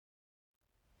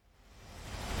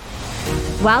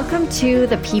Welcome to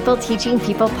the People Teaching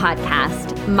People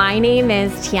podcast. My name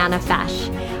is Tiana Fesh.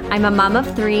 I'm a mom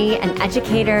of three, an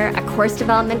educator, a course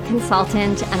development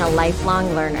consultant, and a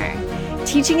lifelong learner.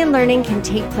 Teaching and learning can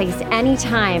take place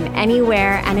anytime,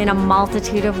 anywhere, and in a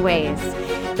multitude of ways.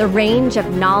 The range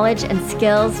of knowledge and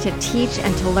skills to teach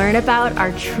and to learn about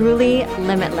are truly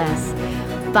limitless.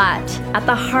 But at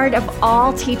the heart of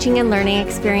all teaching and learning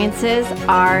experiences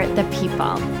are the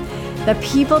people. The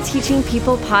People Teaching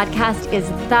People podcast is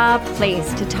the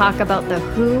place to talk about the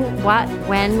who, what,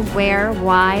 when, where,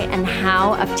 why, and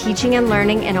how of teaching and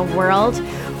learning in a world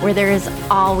where there is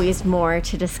always more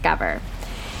to discover.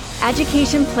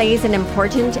 Education plays an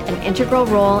important and integral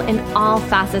role in all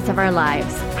facets of our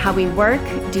lives: how we work,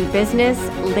 do business,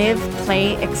 live,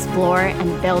 play, explore,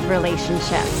 and build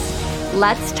relationships.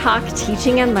 Let's talk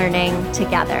teaching and learning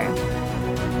together.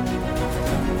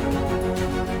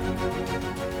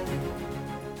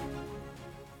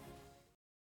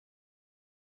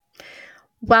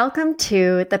 Welcome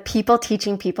to the People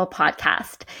Teaching People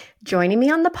podcast. Joining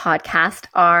me on the podcast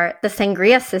are the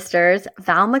Sangria sisters,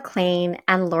 Val McLean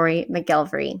and Lori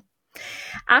McGilvery.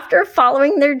 After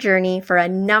following their journey for a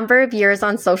number of years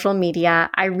on social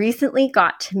media, I recently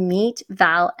got to meet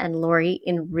Val and Lori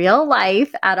in real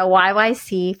life at a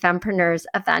YYC Fempreneurs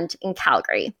event in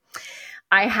Calgary.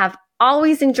 I have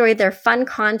always enjoyed their fun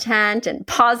content and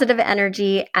positive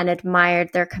energy and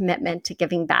admired their commitment to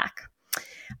giving back.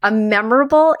 A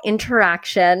memorable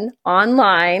interaction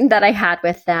online that I had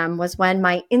with them was when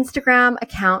my Instagram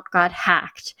account got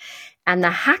hacked and the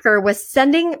hacker was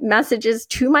sending messages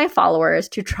to my followers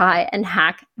to try and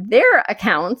hack their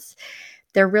accounts.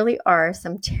 There really are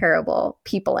some terrible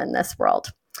people in this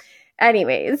world.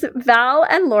 Anyways, Val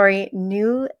and Lori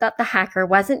knew that the hacker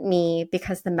wasn't me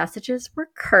because the messages were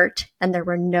curt and there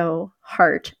were no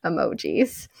heart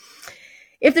emojis.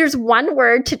 If there's one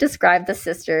word to describe the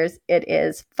sisters, it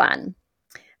is fun.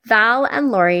 Val and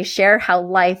Lori share how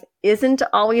life isn't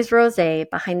always rosé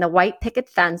behind the white picket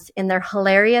fence in their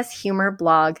hilarious humor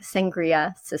blog,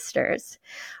 Sangria Sisters.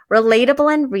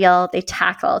 Relatable and real, they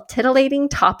tackle titillating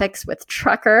topics with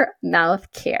trucker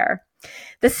mouth care.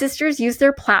 The sisters use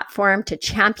their platform to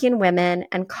champion women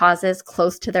and causes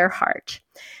close to their heart.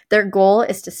 Their goal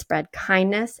is to spread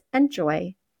kindness and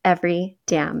joy every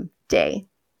damn day.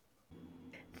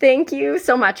 Thank you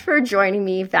so much for joining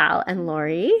me, Val and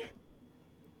Lori.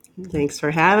 Thanks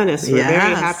for having us. We're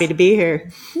very happy to be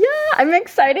here. Yeah, I'm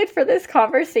excited for this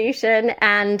conversation,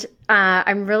 and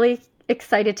I'm really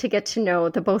excited to get to know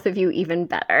the both of you even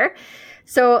better.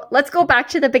 So let's go back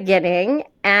to the beginning,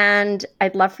 and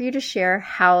I'd love for you to share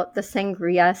how the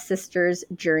Sangria sisters'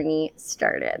 journey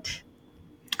started.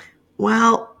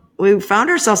 Well, we found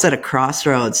ourselves at a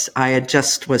crossroads. I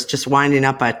was just winding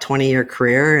up a 20-year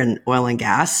career in oil and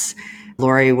gas.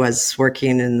 Lori was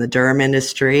working in the Durham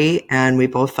industry, and we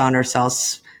both found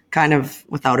ourselves kind of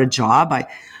without a job.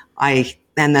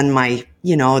 And then my,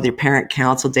 the parent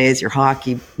council days, your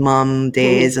hockey mom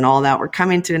days and all that were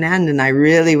coming to an end. And I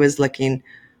really was looking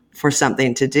for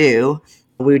something to do.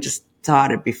 We just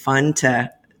thought it'd be fun to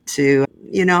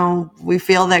we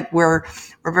feel that we're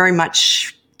very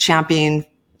much champions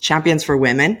for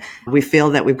women. We feel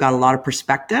that we've got a lot of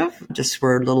perspective, just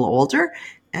we're a little older,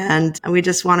 and we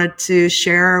just wanted to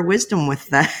share our wisdom with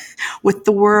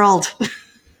the world.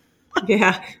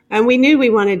 Yeah. And we knew we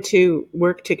wanted to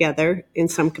work together in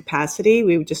some capacity.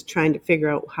 We were just trying to figure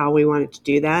out how we wanted to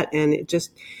do that. And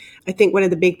I think one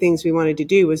of the big things we wanted to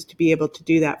do was to be able to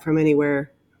do that from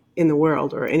anywhere in the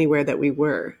world or anywhere that we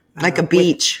were. Like a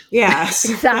beach. Yes,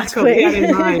 exactly. That's what we had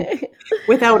in mind.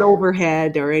 Without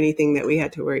overhead or anything that we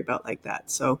had to worry about like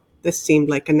that. So this seemed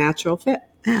like a natural fit.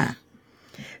 Yeah.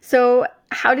 So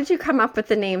how did you come up with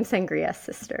the name Sangria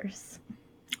Sisters?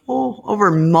 Oh,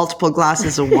 over multiple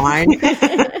glasses of wine.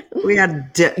 We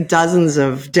had dozens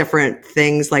of different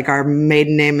things. Like our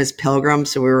maiden name is Pilgrim,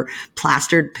 so we were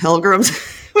plastered pilgrims,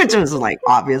 which was like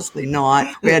obviously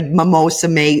not. We had mimosa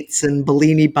mates and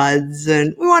Bellini buds,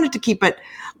 and we wanted to keep it.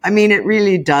 I mean, it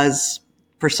really does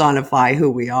personify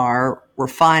who we are. We're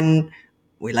fun.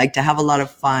 We like to have a lot of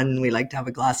fun. We like to have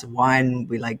a glass of wine.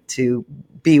 We like to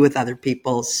be with other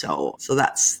people. So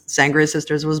that's Sangria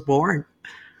Sisters was born.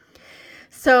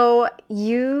 So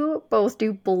you both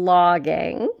do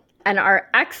blogging and are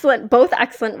both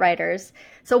excellent writers.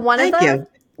 So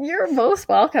you're most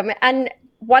welcome. And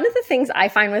one of the things I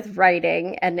find with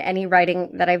writing and any writing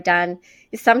that I've done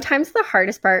is sometimes the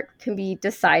hardest part can be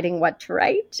deciding what to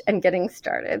write and getting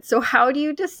started. So how do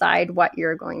you decide what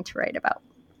you're going to write about?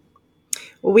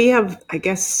 Well, we have, I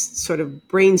guess, sort of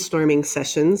brainstorming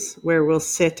sessions where we'll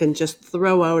sit and just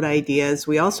throw out ideas.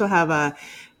 We also have a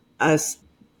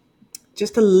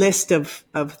just a list of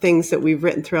things that we've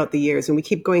written throughout the years, and we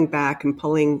keep going back and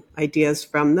pulling ideas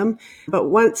from them.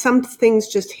 But some things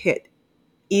just hit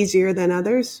easier than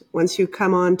others. Once you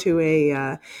come on to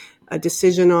a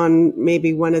decision on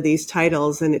maybe one of these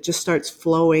titles, and it just starts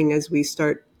flowing as we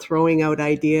start throwing out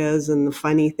ideas and the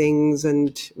funny things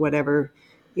and whatever,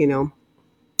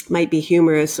 might be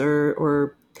humorous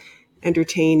or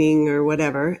entertaining or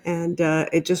whatever. And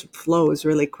it just flows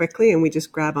really quickly, and we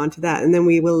just grab onto that. And then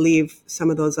we will leave some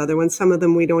of those other ones. Some of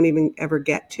them we don't even ever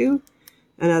get to,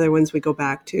 and other ones we go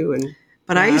back to.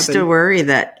 But I used to worry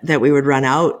that we would run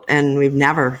out, and we've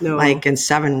never, like in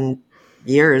 7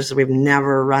 years, we've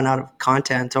never run out of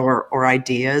content or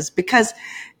ideas, because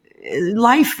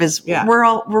life is,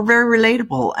 we're very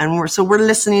relatable, and we're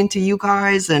listening to you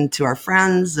guys and to our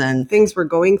friends and things we're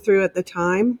going through at the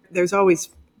time. There's always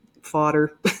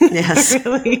fodder. Yes,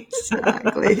 really.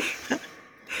 exactly.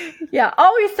 Yeah,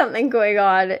 always something going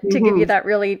on to give you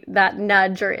that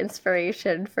nudge or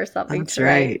inspiration for something That's to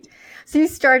write. Right. So you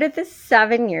started this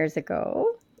 7 years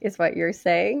ago, is what you're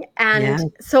saying.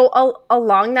 And so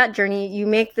along that journey, you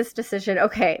make this decision,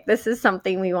 okay, this is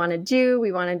something we want to do.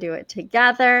 We want to do it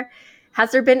together.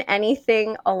 Has there been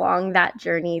anything along that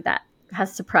journey that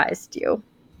has surprised you?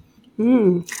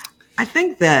 I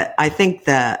think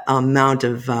the amount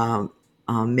of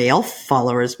male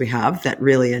followers we have that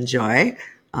really enjoy.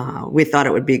 We thought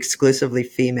it would be exclusively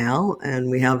female, and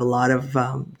we have a lot of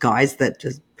guys that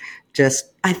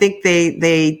just I think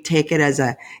they take it as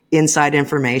a inside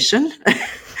information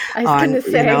onto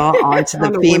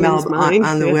the female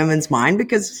on the women's mind,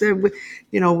 because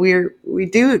we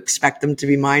do expect them to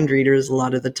be mind readers a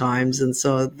lot of the times, and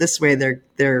so this way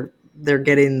they're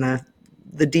getting the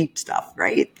deep stuff,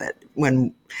 right? That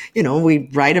when we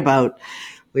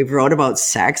wrote about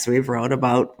sex, we've wrote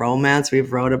about romance,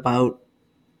 we've wrote about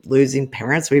losing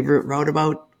parents, we've wrote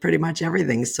about pretty much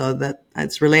everything, so that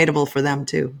it's relatable for them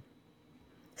too.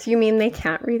 So you mean they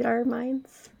can't read our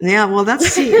minds? Yeah, well, that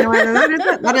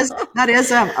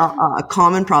is a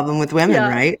common problem with women,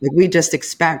 right? Like we just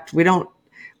expect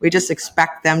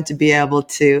them to be able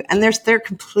to, and they're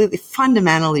completely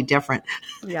fundamentally different.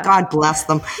 Yeah. God bless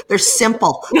them. They're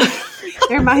simple.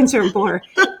 Their minds are more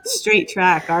straight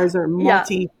track. Ours are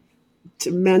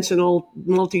multi-dimensional,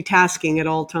 multitasking at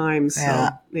all times. So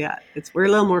we're a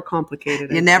little more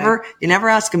complicated. You never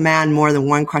ask a man more than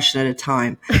one question at a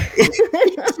time. You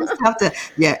just have to,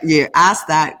 you ask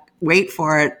that, wait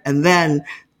for it, and then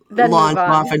launch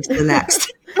off into the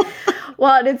next.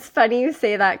 Well, and it's funny you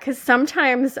say that, because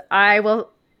sometimes I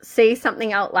will say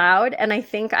something out loud, and I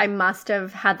think I must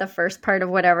have had the first part of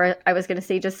whatever I was going to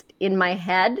say just in my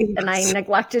head, and I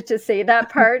neglected to say that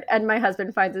part, and my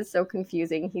husband finds it so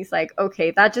confusing. He's like,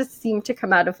 okay, that just seemed to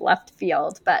come out of left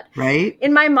field, but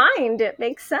in my mind it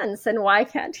makes sense, and why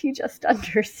can't he just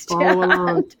understand? Follow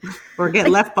along or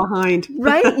get left behind.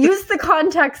 Right? Use the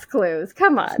context clues.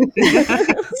 Come on.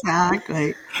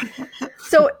 Exactly.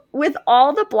 So with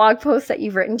all the blog posts that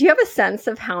you've written, do you have a sense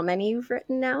of how many you've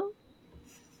written now?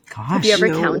 Gosh, have you ever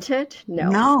counted?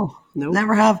 No,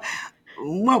 never have.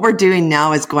 What we're doing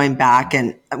now is going back,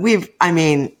 and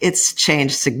it's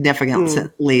changed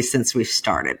significantly since we've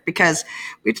started, because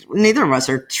neither of us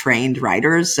are trained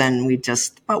writers, and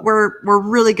but we're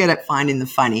really good at finding the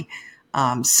funny.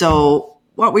 So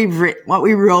what we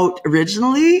wrote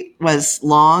originally was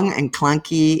long and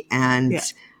clunky, and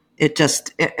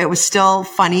it was still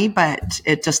funny, but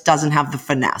it just doesn't have the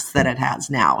finesse that it has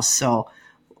now. So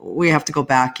we have to go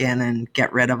back in and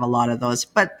get rid of a lot of those.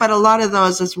 But a lot of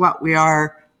those is what we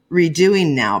are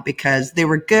redoing now, because they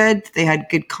were good. They had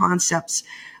good concepts.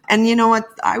 And you know what?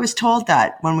 I was told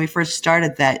that when we first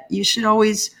started, that you should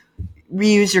always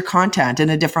reuse your content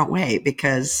in a different way,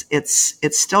 because it's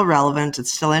still relevant.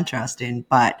 It's still interesting,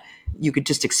 but you could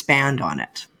just expand on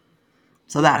it.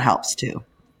 So that helps too.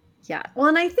 Yeah. Well,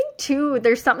 and I think too,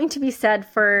 there's something to be said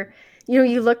for,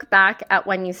 you look back at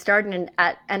when you started,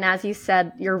 and as you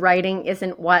said, your writing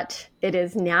isn't what it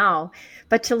is now,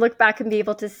 but to look back and be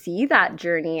able to see that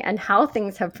journey and how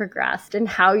things have progressed and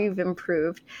how you've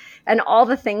improved and all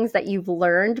the things that you've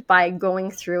learned by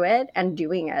going through it and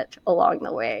doing it along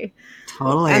the way.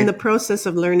 Totally. And the process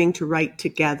of learning to write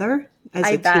together as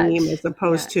a team as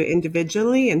opposed to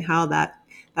individually, and how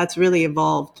that's really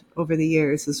evolved over the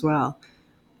years as well.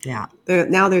 Yeah.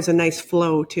 Now there's a nice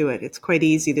flow to it. It's quite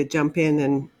easy to jump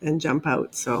in and jump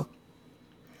out. So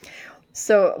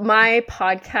my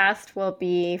podcast will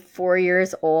be 4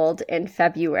 years old in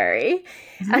February.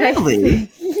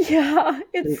 Really?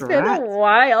 It's Congrats. Been a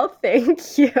while.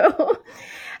 Thank you.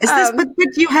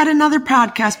 But you had another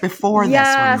podcast before this one,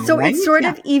 Yeah, so right? it sort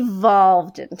of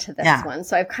evolved into this Yeah. one.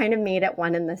 So I've kind of made it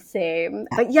one and the same.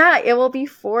 But yeah, it will be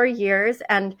 4 years.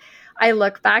 And I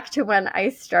look back to when I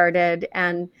started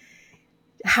and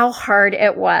how hard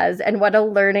it was and what a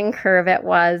learning curve it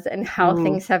was and how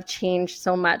things have changed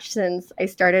so much since I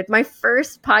started. My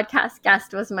first podcast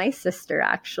guest was my sister,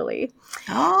 actually.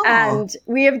 Oh. And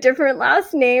we have different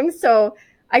last names. So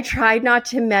I tried not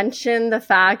to mention the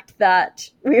fact that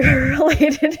we were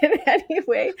related in any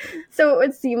way. So it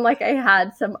would seem like I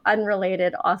had some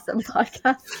unrelated, awesome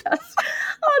podcast guests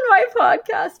on my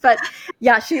podcast. But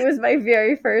yeah, she was my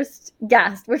very first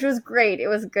guest, which was great. It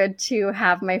was good to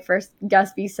have my first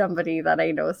guest be somebody that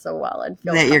I know so well and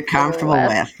feel that you're comfortable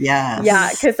with. Yes. Yeah,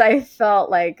 because I felt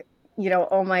like,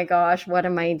 oh my gosh, what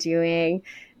am I doing?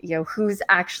 Who's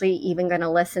actually even going to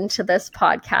listen to this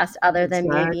podcast other than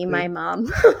maybe my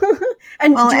mom?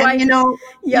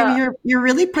 You're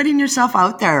really putting yourself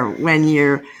out there when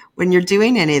you're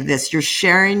doing any of this. You're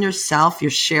sharing yourself.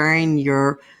 You're sharing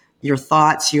your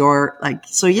thoughts.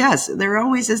 So yes, there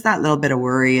always is that little bit of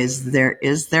worry. Is there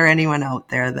anyone out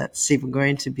there that's even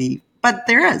going to be? But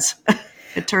there is.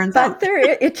 It turns out there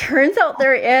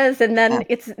is, and then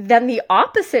then the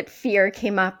opposite fear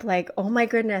came up. Like, oh my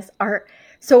goodness,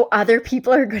 so other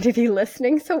people are going to be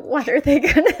listening. So what are they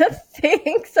going to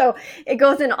think? So it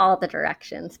goes in all the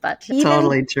directions. But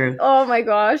totally true. Oh my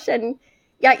gosh, and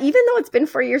yeah, even though it's been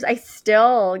 4 years, I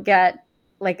still get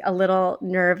like a little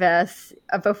nervous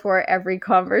before every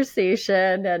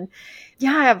conversation, and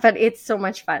yeah, but it's so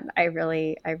much fun. I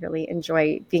really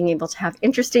enjoy being able to have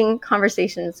interesting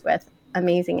conversations with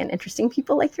amazing and interesting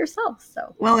people like yourself.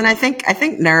 So well, and I think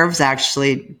nerves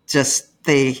actually just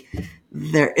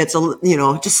it's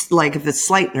just like if it's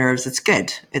slight nerves, it's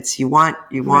good. It's you want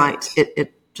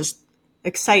it just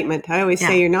excitement. I always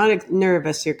say you're not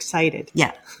nervous, you're excited.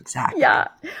 Yeah, exactly. Yeah.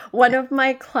 One of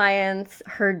my clients,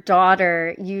 her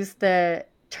daughter used the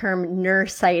term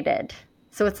nearsighted.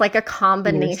 So it's like a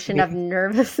combination of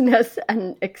nervousness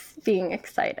and being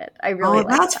excited. I really like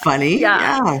that's that. funny.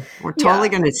 Yeah. We're totally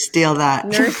going to steal that.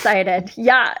 Nearsighted.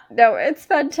 Yeah. No, it's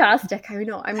fantastic. I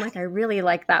know. I'm like, I really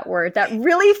like that word. That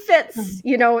really fits,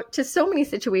 to so many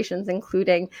situations,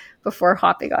 including before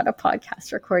hopping on a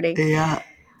podcast recording. Yeah.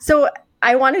 So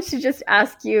I wanted to just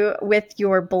ask you, with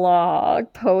your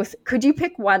blog post, could you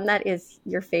pick one that is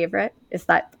your favorite? Is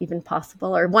that even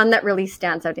possible? Or one that really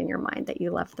stands out in your mind that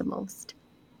you love the most?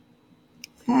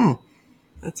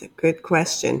 That's a good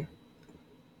question.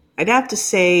 I'd have to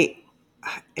say,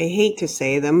 I hate to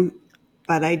say them,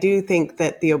 but I do think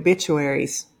that the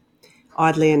obituaries,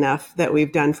 oddly enough, that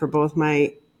we've done for both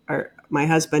my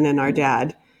husband and our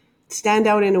dad, stand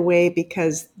out in a way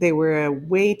because they were a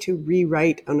way to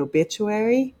rewrite an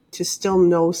obituary, to still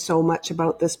know so much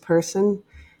about this person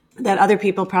that other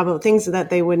people probably, things that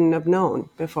they wouldn't have known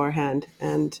beforehand,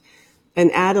 and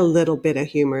add a little bit of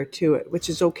humor to it, which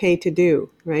is okay to do,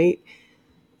 right?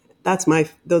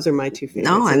 Those are my two favorites.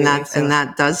 No, and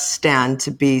that does stand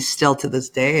to be still to this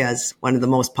day as one of the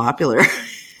most popular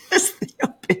is the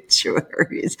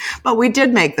obituaries. But we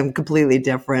did make them completely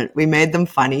different. We made them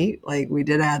funny. Like, we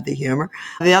did add the humor.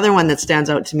 The other one that stands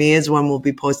out to me is one we'll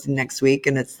be posting next week,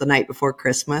 and it's The Night Before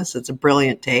Christmas. It's a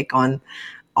brilliant take on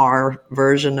our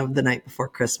version of The Night Before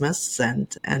Christmas,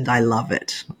 and I love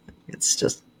it.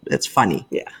 It's funny.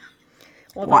 Yeah.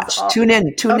 Well, tune in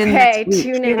next week. Okay,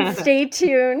 tune in. Stay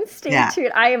tuned. Stay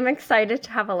tuned. I am excited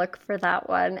to have a look for that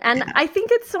one. And I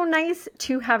think it's so nice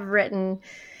to have written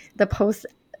the posts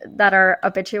that are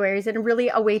obituaries and really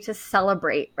a way to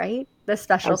celebrate, right? The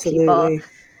special people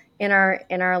in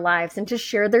our lives, and to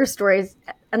share their stories,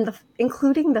 and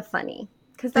including the funny,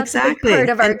 because that's a big part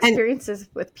of our experiences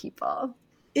with people.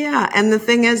 Yeah, and the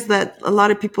thing is that a lot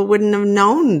of people wouldn't have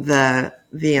known the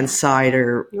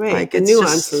insider, right? Like, the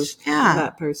nuances of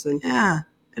that person. Yeah,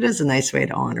 it is a nice way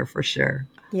to honor, for sure.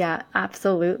 Yeah,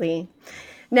 absolutely.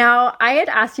 Now, I had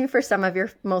asked you for some of your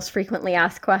most frequently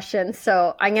asked questions,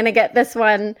 so I'm going to get this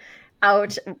one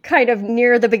out kind of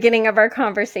near the beginning of our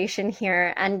conversation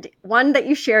here. And one that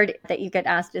you shared that you get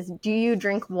asked is, do you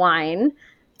drink wine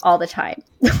all the time?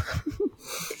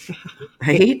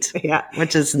 Right? Yeah.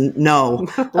 Which is no.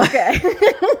 Okay.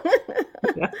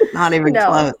 Not even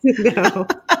close. No.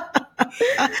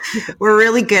 We're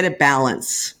really good at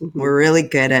balance. Mm-hmm. We're really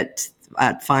good at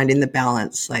finding the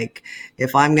balance. Like,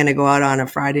 if I'm going to go out on a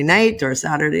Friday night or a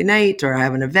Saturday night, or I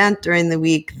have an event during the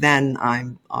week, then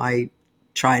I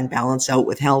try and balance out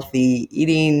with healthy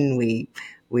eating.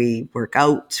 We work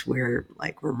out. We're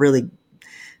really,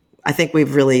 I think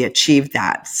we've really achieved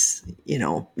that,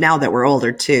 now that we're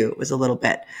older too. It was a little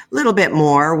bit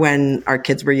more when our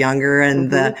kids were younger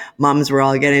and the moms were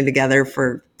all getting together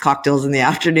for cocktails in the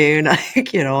afternoon,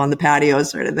 on the patio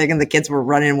sort of thing. And the kids were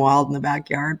running wild in the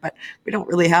backyard, but we don't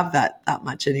really have that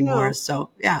much anymore. No.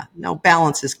 So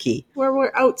balance is key. Where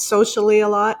we're out socially a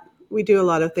lot. We do a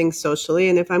lot of things socially.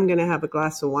 And if I'm going to have a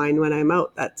glass of wine when I'm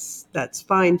out, that's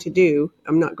fine to do.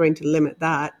 I'm not going to limit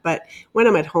that. But when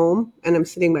I'm at home and I'm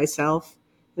sitting myself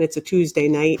and it's a Tuesday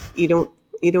night, you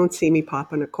don't see me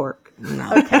popping a cork.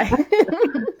 No. Okay.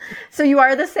 So you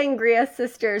are the Sangria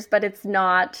sisters, but it's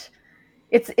not,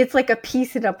 it's like a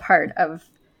piece and a part of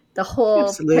the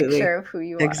whole picture of who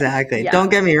you are. Exactly. Yeah. Don't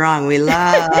get me wrong. We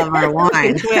love our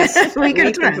wine. We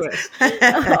can twist.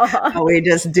 But we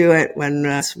just do it when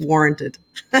it's warranted.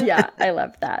 Yeah, I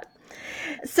love that.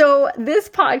 So this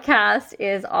podcast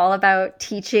is all about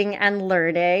teaching and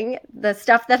learning, the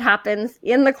stuff that happens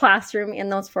in the classroom, in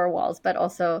those four walls, but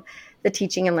also the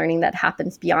teaching and learning that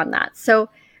happens beyond that. So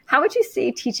how would you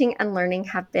say teaching and learning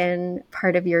have been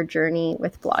part of your journey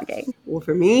with blogging? Well,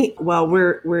 for me,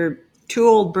 we're two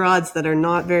old broads that are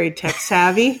not very tech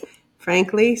savvy,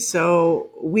 frankly. So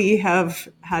we have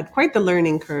had quite the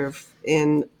learning curve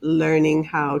in learning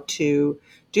how to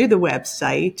do the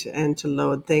website and to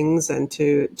load things and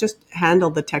to just handle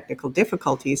the technical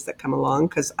difficulties that come along.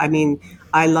 Because,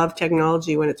 I love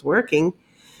technology when it's working,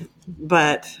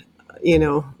 but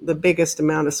the biggest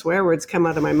amount of swear words come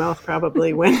out of my mouth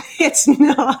probably when it's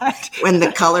not. When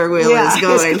the color wheel is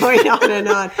going. It's going on and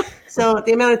on. So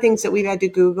the amount of things that we've had to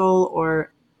Google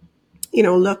or,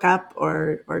 look up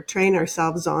or train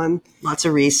ourselves on. Lots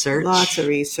of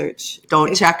research.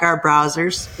 Don't check our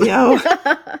browsers.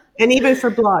 And even for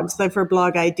blogs, like for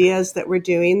blog ideas that we're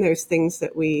doing, there's things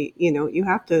that we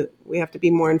have to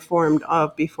be more informed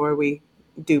of before we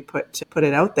do put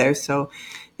it out there. So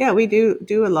yeah, we do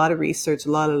a lot of research,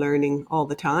 a lot of learning all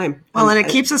the time. Well, and it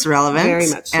keeps us relevant. Very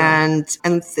much so. And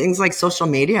things like social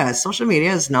media. Social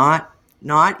media is not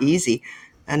easy.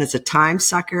 And it's a time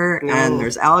sucker and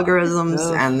there's algorithms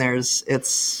and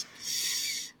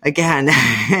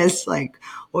it's like,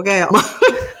 okay.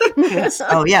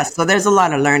 So there's a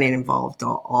lot of learning involved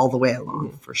all the way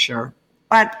along for sure.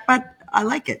 But I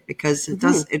like it because it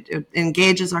does, it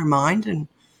engages our mind and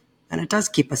it does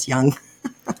keep us young.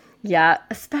 Yeah,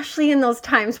 especially in those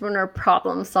times when we're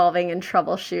problem solving and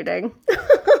troubleshooting.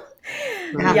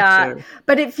 Sure.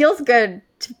 But it feels good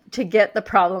to get the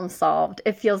problem solved.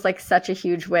 It feels like such a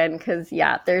huge win because,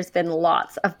 there's been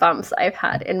lots of bumps I've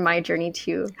had in my journey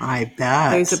too. I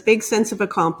bet. There's a big sense of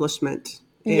accomplishment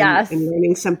in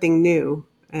learning something new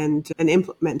and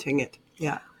implementing it.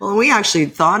 Yeah. Well, we actually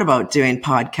thought about doing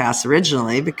podcasts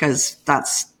originally because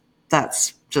that's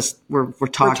just we're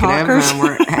talkative and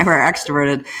we're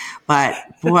extroverted. But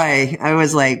boy, I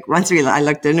was like, I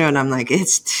looked into it and I'm like,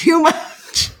 it's too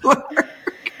much work.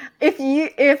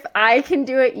 If I can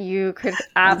do it, you could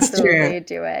absolutely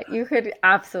do it. You could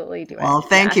absolutely do it. Well,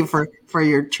 thank you for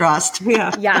your trust.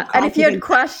 Yeah. And if you had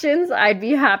questions, I'd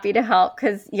be happy to help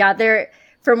because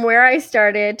from where I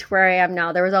started to where I am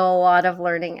now, there was a lot of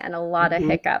learning and a lot of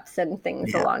hiccups and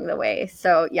things along the way.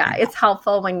 So it's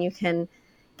helpful when you can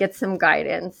get some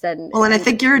guidance and I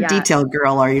think you're a detailed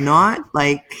girl, are you not?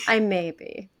 Like I may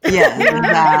be. Yeah,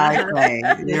 exactly.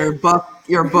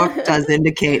 Your book does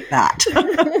indicate that.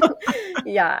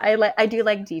 Yeah, I do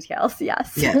like details.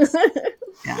 Yes. Yes.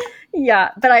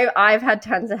 Yeah, but I've had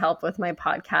tons of help with my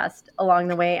podcast along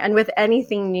the way, and with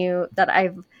anything new that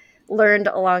I've learned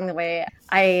along the way.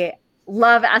 I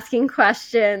love asking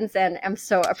questions and am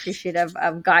so appreciative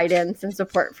of guidance and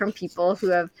support from people who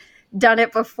have done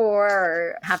it before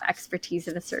or have expertise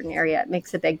in a certain area. It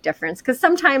makes a big difference because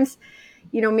sometimes,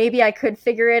 maybe I could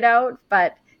figure it out,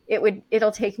 but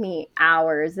it'll take me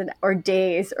hours or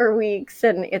days or weeks.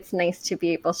 And it's nice to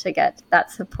be able to get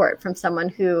that support from someone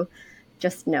who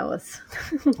just knows.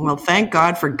 Well, thank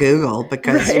God for Google,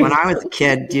 because when I was a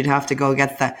kid, you'd have to go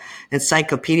get the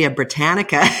Encyclopedia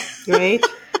Britannica. Right.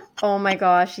 Oh my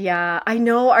gosh. Yeah. I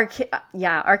know our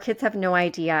kids have no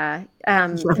idea.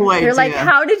 They're like,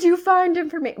 how did you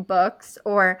find books?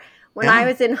 Or when I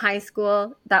was in high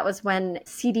school, that was when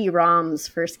CD-ROMs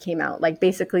first came out, like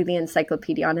basically the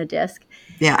encyclopedia on a disc.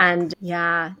 Yeah. And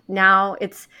now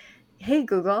it's, hey,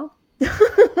 Google.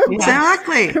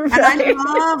 Exactly. Right. And I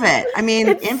love it. I mean,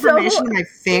 it's information at my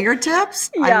fingertips.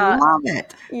 I love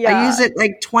it. Yeah. I use it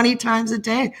like 20 times a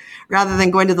day rather than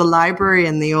going to the library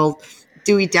and the old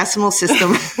Dewey Decimal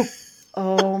System.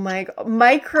 Oh my God.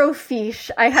 Microfiche.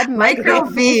 I had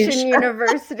microfiche in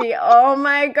university. Oh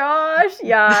my gosh.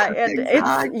 Yeah.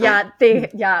 Exactly.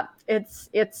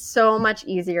 It's so much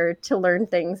easier to learn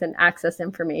things and access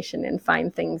information and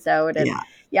find things out. And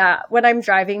yeah, when I'm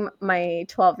driving my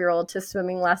 12-year-old to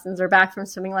swimming lessons or back from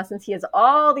swimming lessons, he has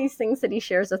all these things that he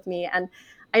shares with me, and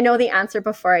I know the answer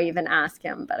before I even ask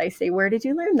him. But I say, "Where did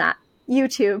you learn that?"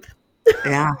 YouTube.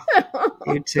 Yeah.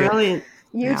 YouTube. Brilliant.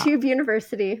 YouTube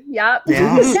University. Yep.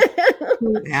 Yes.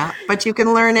 Yeah. But you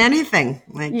can learn anything.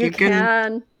 Like you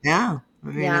can. Yeah. I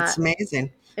mean, it's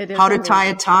amazing. It is How to amazing. tie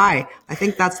a tie. I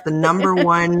think that's the number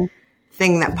one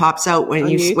thing that pops out when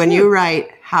you write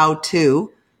how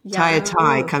to tie a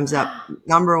tie comes up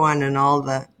number one in all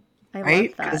the,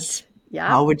 right? Because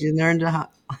how would you learn to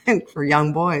for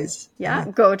young boys? Yeah.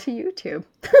 Go to YouTube.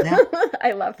 Yeah.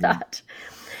 I love that.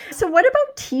 So what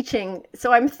about teaching?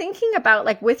 So I'm thinking about,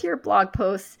 like, with your blog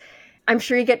posts, I'm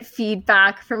sure you get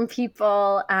feedback from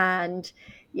people, and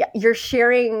you're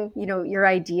sharing, your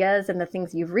ideas and the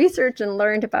things you've researched and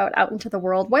learned about out into the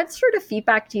world. What sort of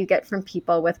feedback do you get from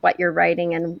people with what you're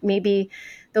writing, and maybe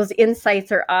those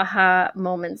insights or aha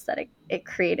moments that it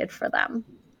created for them?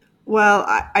 Well,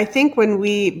 I think when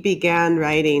we began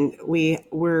writing, we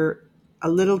were a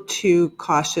little too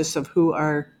cautious of who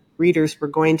our readers were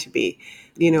going to be.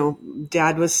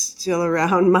 Dad was still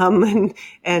around, Mom,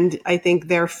 and I think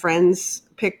their friends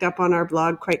picked up on our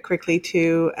blog quite quickly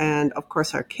too, and of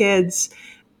course our kids.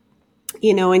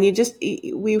 And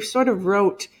we sort of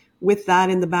wrote with that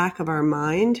in the back of our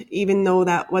mind, even though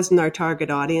that wasn't our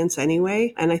target audience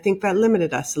anyway. And I think that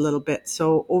limited us a little bit.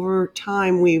 So over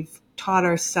time, we've taught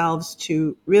ourselves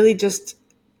to really just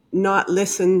not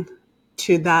listen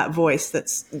to that voice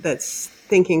that's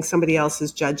thinking somebody else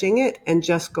is judging it, and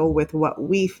just go with what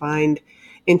we find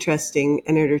interesting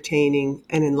and entertaining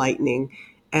and enlightening,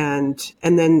 and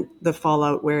then the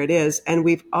fallout where it is. And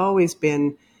we've always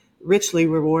been richly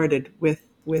rewarded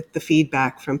with the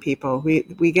feedback from people.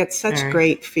 We get such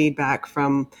great feedback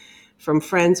from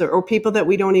friends or people that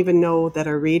we don't even know that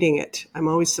are reading it. I'm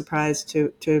always surprised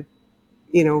to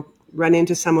run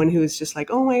into someone who's just like,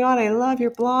 "Oh my God, I love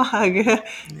your blog.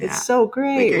 It's so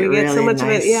great." We get so much of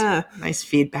it. Yeah. Nice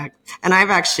feedback. And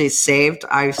I save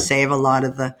a lot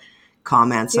of the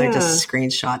comments. I just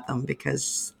screenshot them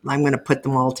because I'm going to put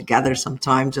them all together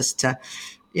sometime just to,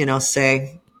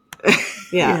 say,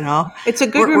 it's a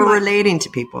good we're relating to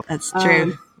people. That's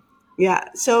true.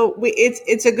 So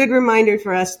it's a good reminder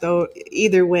for us, though.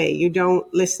 Either way, you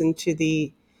don't listen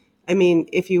to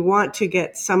if you want to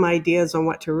get some ideas on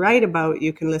what to write about,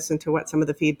 you can listen to what some of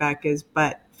the feedback is.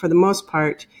 But for the most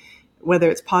part, whether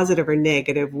it's positive or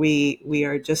negative, we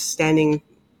are just standing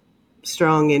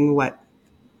strong in what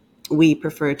we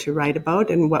prefer to write about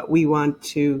and what we want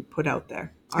to put out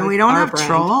there. And we don't have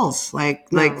trolls. Like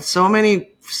so many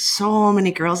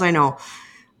girls I know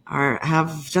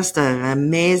have just an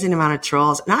amazing amount of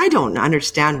trolls. And I don't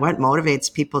understand what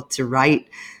motivates people to write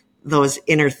those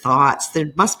inner thoughts.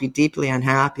 They must be deeply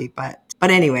unhappy. But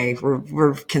anyway,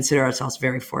 we're consider ourselves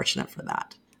very fortunate for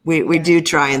that. We do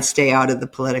try and stay out of the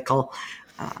political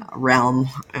realm.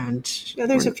 And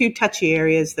there's a few touchy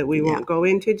areas that we won't go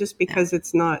into just because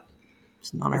it's not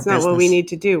our business. Not what we need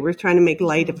to do. We're trying to make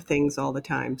light of things all the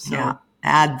time. So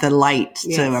add the light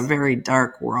to a very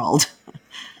dark world.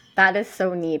 That is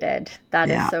so needed.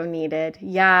 Is so needed.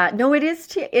 Yeah. No, it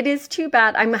is too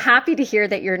bad. I'm happy to hear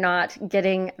that you're not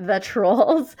getting the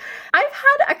trolls. I've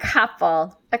had a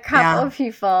couple of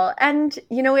people, and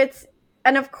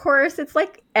and of course it's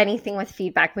like anything with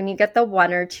feedback. When you get the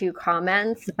one or two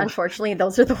comments, unfortunately,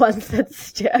 those are the ones that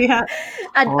stick. Yeah.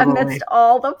 And amidst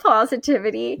all the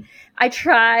positivity, I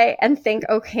try and think,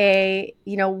 okay,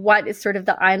 what is sort of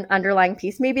the underlying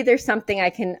piece? Maybe there's something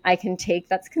I can take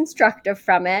that's constructive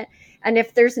from it. And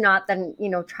if there's not, then,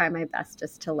 try my best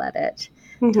just to let it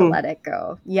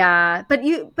go. Yeah. But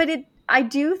I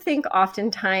do think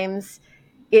oftentimes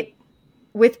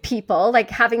with people, like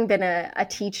having been a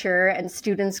teacher and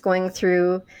students going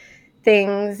through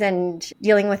things and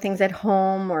dealing with things at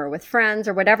home or with friends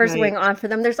or whatever's going on for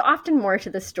them, there's often more to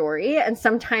the story. And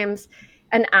sometimes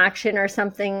an action or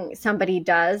something somebody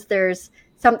does, there's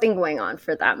something going on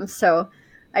for them. So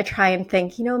I try and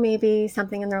think, maybe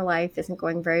something in their life isn't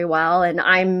going very well, and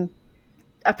I'm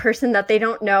a person that they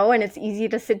don't know, and it's easy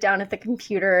to sit down at the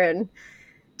computer and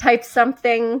type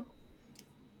something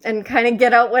and kind of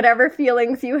get out whatever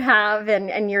feelings you have,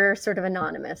 and you're sort of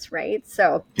anonymous, right?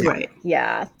 So,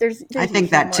 yeah, there's I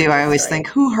think that too. I always think,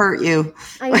 who hurt you?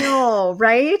 I know,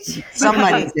 right?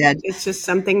 Somebody did. It's just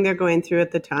something they're going through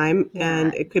at the time,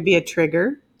 and it could be a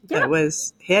trigger that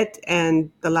was hit,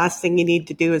 and the last thing you need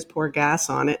to do is pour gas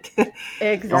on it.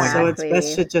 Exactly. So it's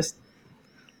best to just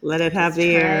let it have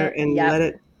the air and let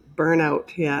it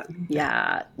burnout. Yeah.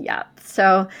 Yeah.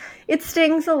 So it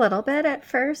stings a little bit at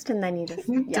first, and then you just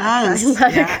It try and does.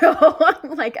 let Yeah. it go.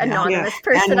 I'm like Yeah. anonymous Yeah.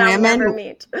 person And I'll never women,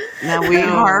 meet. now we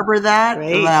harbor that,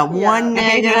 Right. that Yeah. one I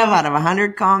negative know. out of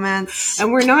 100 comments.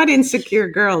 And we're not insecure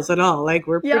girls at all. Like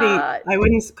we're pretty, Yeah. I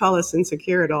wouldn't call us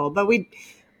insecure at all, but we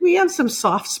have some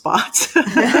soft spots.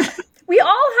 We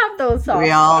all have those soft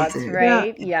We all spots, do. Yeah.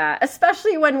 right? Yeah.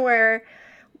 Especially when we're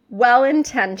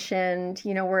well-intentioned,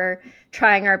 we're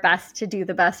trying our best to do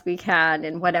the best we can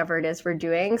in whatever it is we're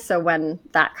doing. So when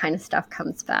that kind of stuff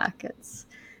comes back, it's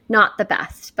not the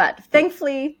best, but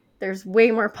thankfully there's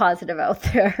way more positive out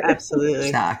there. Absolutely.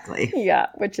 Exactly. Yeah,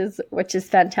 which is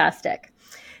fantastic.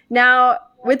 Now,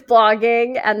 with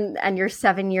blogging and your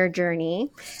 7-year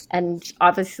journey, and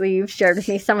obviously you've shared with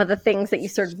me some of the things that you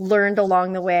sort of learned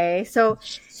along the way. So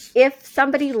if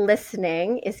somebody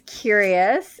listening is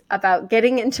curious about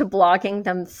getting into blogging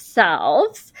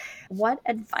themselves, what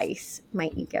advice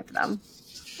might you give them?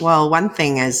 Well, one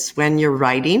thing is when you're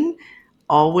writing,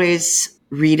 always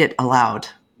read it aloud.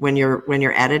 When you're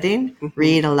editing,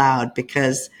 read aloud,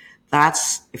 because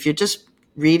that's, if you're just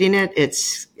reading it,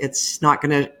 it's not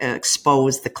going to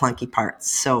expose the clunky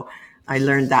parts. So I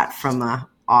learned that from a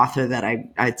author that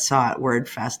I saw at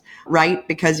WordFest. Write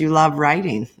because you love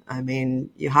writing. I mean,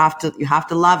 you have to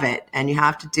love it, and you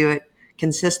have to do it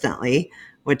consistently,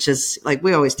 which is like,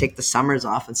 we always take the summers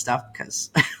off and stuff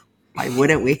because why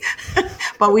wouldn't we?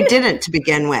 But we didn't to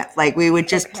begin with. Like, we would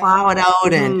just plow it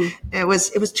out, and it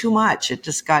was too much. It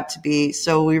just got to be,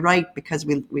 so we write because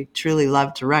we truly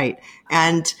love to write.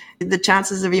 And the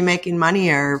chances of you making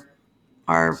money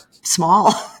are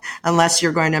small unless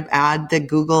you're going to add the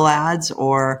Google ads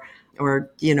or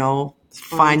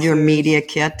find your media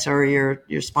kit or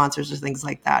your sponsors or things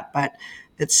like that. But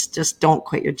it's just, don't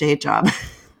quit your day job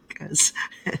because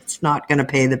it's not going to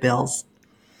pay the bills.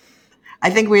 I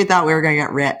think we thought we were going to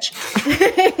get rich.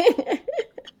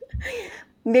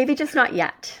 Maybe just not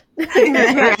yet.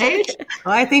 Right?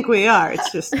 Well, I think we are.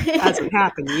 It's just hasn't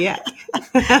happened yet.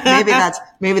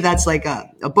 maybe that's like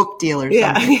a book deal or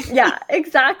something. Yeah,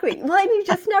 exactly. Well, and you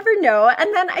just never know.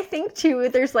 And then I think too,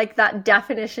 there's like that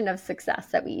definition of success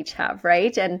that we each have,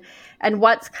 right? And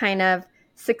what's kind of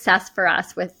success for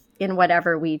us in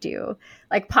whatever we do.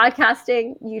 Like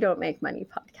podcasting, you don't make money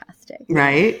podcasting.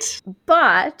 Right.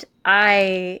 But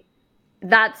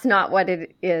that's not what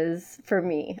it is for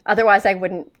me. Otherwise, I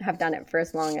wouldn't have done it for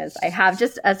as long as I have,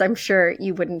 just as I'm sure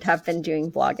you wouldn't have been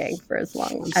doing blogging for as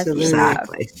long as you have.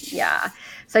 Exactly. Yeah.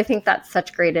 So I think that's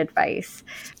such great advice.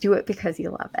 Do it because you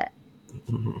love it.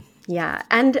 Mm-hmm. Yeah.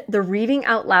 And the reading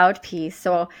out loud piece.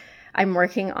 So I'm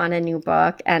working on a new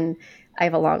book and I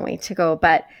have a long way to go,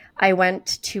 but I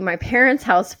went to my parents'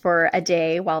 house for a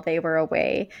day while they were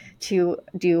away to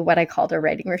do what I called a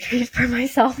writing retreat for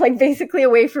myself, like basically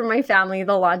away from my family,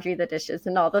 the laundry, the dishes,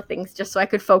 and all the things, just so I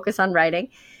could focus on writing.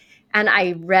 And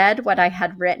I read what I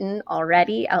had written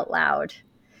already out loud.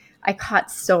 I caught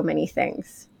so many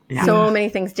things. Yeah. So many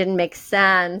things didn't make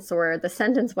sense, or the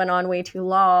sentence went on way too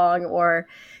long, or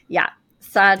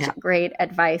such great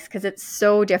advice, because it's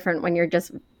so different when you're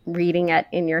just reading it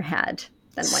in your head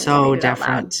than when you read it out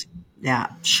loud. Yeah,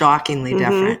 shockingly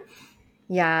different.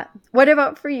 Yeah. What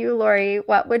about for you, Lori?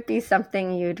 What would be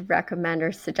something you'd recommend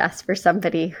or suggest for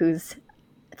somebody who's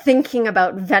thinking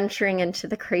about venturing into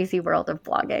the crazy world of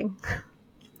blogging?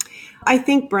 I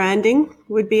think branding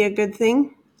would be a good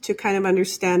thing, to kind of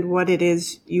understand what it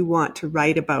is you want to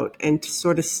write about and to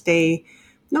sort of stay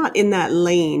not in that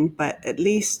lane, but at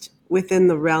least within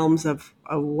the realms of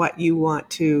what you want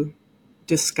to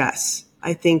discuss.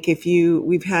 I think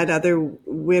we've had other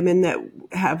women that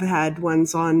have had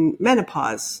ones on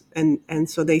menopause, and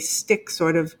so they stick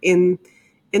sort of in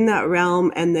that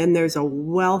realm, and then there's a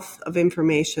wealth of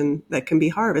information that can be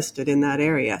harvested in that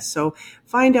area. So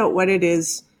find out what it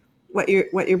is, what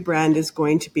your brand is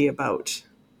going to be about,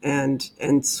 and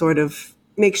sort of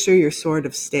make sure you're sort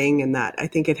of staying in that. I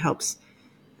think it helps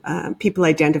people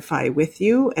identify with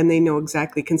you, and they know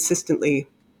exactly consistently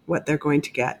what they're going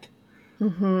to get.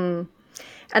 Mm-hmm.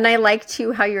 And I like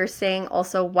too how you're saying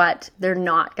also what they're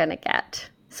not going to get.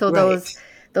 So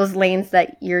those lanes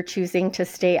that you're choosing to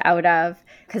stay out of,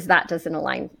 because that doesn't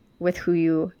align with who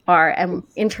you are and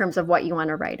in terms of what you want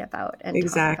to write about and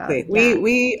exactly. talk about.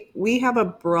 Yeah. We have a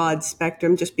broad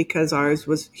spectrum just because ours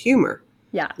was humor.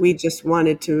 Yeah. We just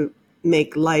wanted to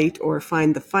make light or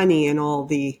find the funny in all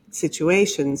the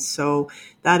situations. So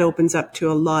that opens up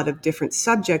to a lot of different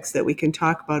subjects that we can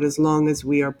talk about as long as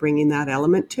we are bringing that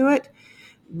element to it.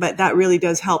 But that really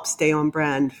does help stay on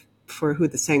brand for who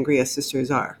the Sangria sisters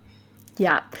are.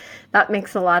 Yeah, that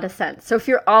makes a lot of sense. So if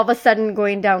you're all of a sudden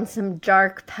going down some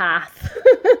dark path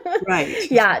Right.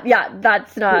 Yeah,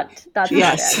 that's not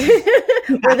Yes.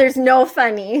 it. Where there's no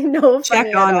funny Check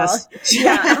at on all. us.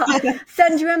 Yeah, I'll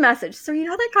send you a message. So you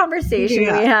know that conversation we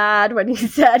Yeah. had when you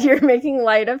said you're making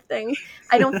light of things?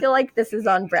 I don't feel like this is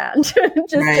on brand.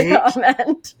 Just a Right?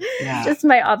 comment. Yeah. Just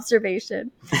my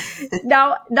observation.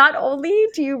 Now, not only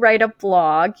do you write a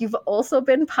blog, you've also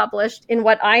been published in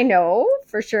what I know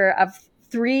for sure of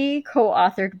 3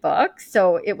 co-authored books.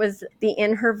 So it was the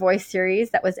In Her Voice series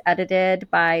that was edited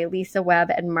by Lisa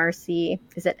Webb and Marcy.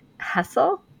 Is it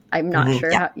Hessel? I'm not sure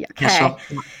Yeah. how. Okay. Heschel.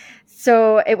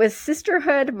 So it was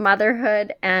sisterhood,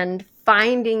 motherhood, and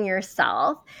finding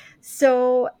yourself.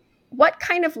 So what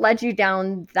kind of led you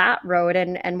down that road,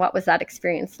 and what was that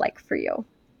experience like for you?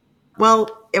 Well,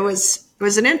 it was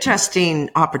an interesting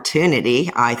opportunity,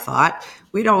 I thought.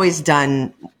 We'd always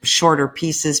done shorter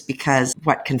pieces because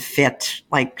what can fit,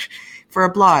 like for a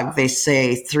blog, they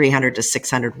say 300 to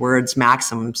 600 words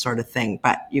maximum sort of thing,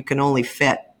 but you can only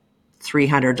fit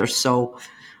 300 or so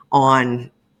on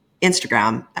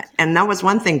Instagram. And that was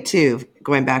one thing too,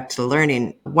 going back to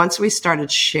learning. Once we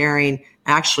started sharing,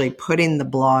 actually putting the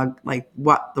blog, like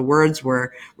what the words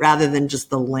were, rather than just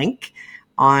the link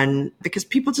on, because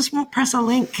people just won't press a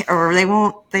link, or they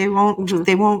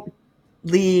won't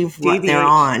leave what they're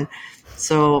on.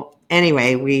 So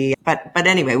anyway, but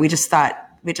anyway, we just thought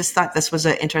this was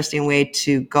an interesting way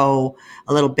to go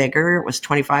a little bigger. It was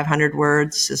 2,500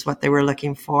 words is what they were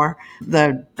looking for.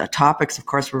 The topics, of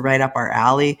course, were right up our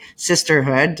alley.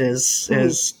 Sisterhood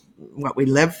is what we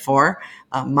live for.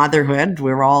 Motherhood,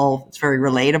 it's very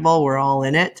relatable. We're all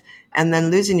in it. And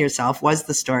then losing yourself was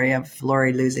the story of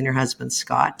Lori losing her husband,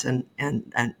 Scott,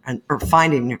 or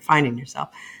finding yourself.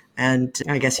 And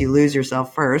I guess you lose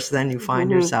yourself first, then you find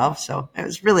yourself. So it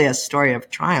was really a story of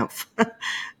triumph.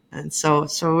 And so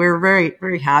we were very,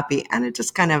 very happy. And it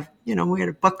just kind of, we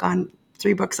had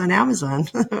 3 books on Amazon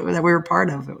that we were part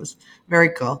of. It was very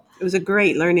cool. It was a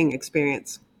great learning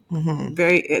experience.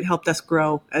 It helped us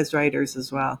grow as writers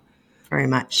as well. Very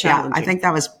much. Yeah. I think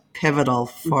that was pivotal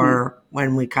for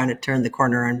when we kind of turned the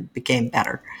corner and became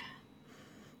better.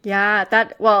 Yeah,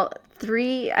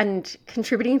 3 and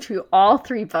contributing to all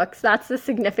 3 books, that's a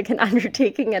significant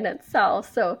undertaking in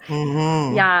itself. So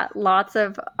yeah, lots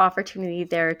of opportunity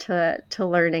there to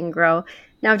learn and grow.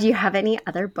 Now, do you have any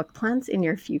other book plans in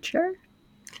your future?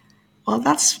 Well,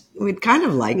 we'd kind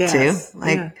of like to.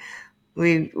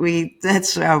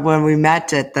 That's when we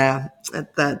met at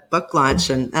the book launch,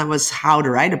 and that was how to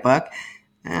write a book.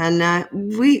 And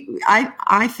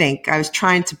I think I was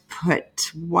trying to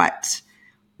put what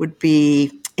would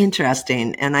be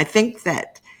interesting. And I think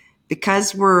that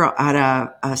because we're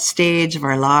at a stage of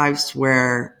our lives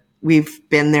where we've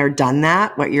been there, done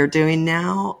that, what you're doing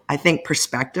now, I think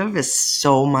perspective is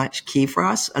so much key for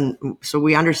us. And so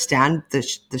we understand the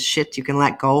shit you can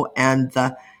let go and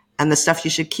the stuff you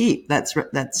should keep.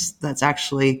 That's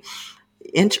actually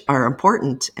are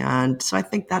important. And so I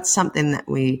think that's something that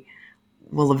we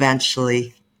will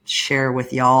eventually share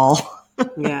with y'all.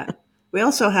 Yeah. We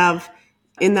also have,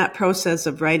 in that process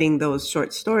of writing those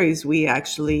short stories, we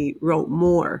actually wrote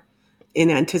more in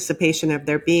anticipation of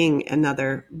there being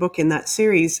another book in that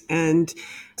series. And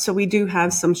so we do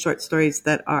have some short stories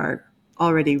that are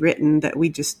already written that we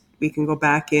can go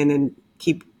back in and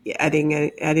keep editing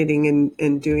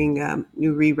and doing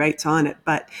new rewrites on it.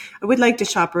 But I would like to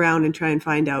shop around and try and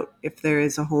find out if there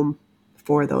is a home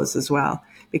for those as well,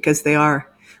 because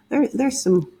there's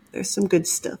some good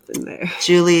stuff in there.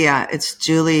 It's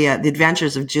Julie, The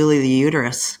Adventures of Julie the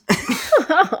Uterus.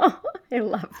 I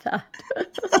love that.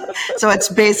 So it's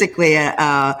basically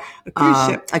a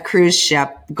cruise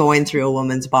ship going through a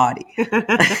woman's body.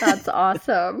 That's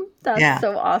awesome. That's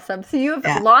so awesome. So you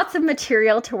have lots of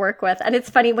material to work with. And it's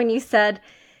funny when you said,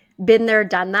 been there,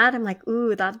 done that. I'm like,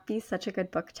 ooh, that'd be such a good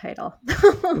book title.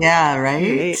 Yeah,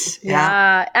 right?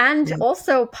 Yeah. And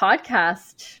also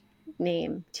podcast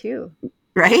name too.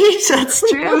 Right? That's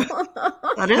true.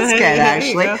 That is good,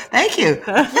 actually. Thank you.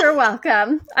 You're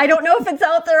welcome. I don't know if it's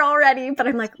out there already, but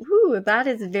I'm like, ooh, that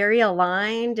is very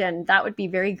aligned, and that would be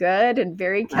very good and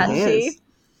very catchy.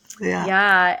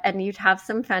 Yeah. And you'd have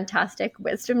some fantastic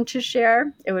wisdom to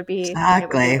share. It would be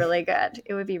really good.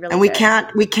 It would be really good.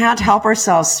 And we can't help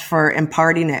ourselves for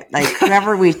imparting it. Like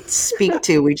whoever we speak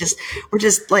to, we're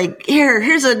just like,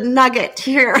 here's a nugget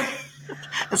here.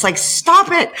 It's like, stop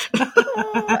it.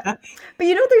 But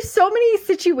there's so many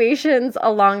situations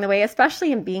along the way,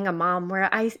 especially in being a mom, where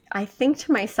I think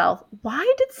to myself,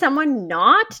 why did someone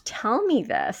not tell me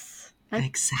this? Like,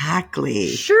 exactly.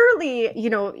 surely,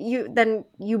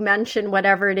 you mention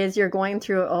whatever it is you're going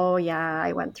through. Oh yeah,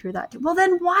 I went through that too. Well,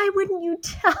 then why wouldn't you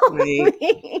tell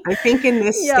me? I think in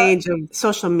this Yeah. stage of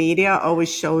social media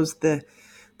always shows the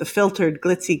filtered,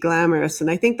 glitzy, glamorous. And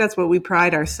I think that's what we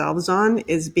pride ourselves on,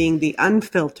 is being the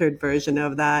unfiltered version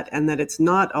of that, and that it's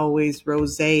not always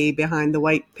rosé behind the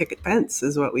white picket fence,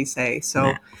 is what we say.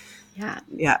 So,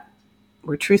 yeah,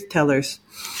 we're truth tellers.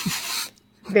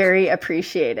 Very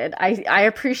appreciated. I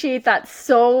appreciate that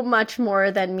so much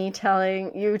more than me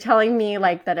telling me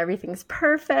like that everything's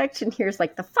perfect and here's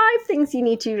like the 5 things you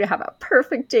need to do to have a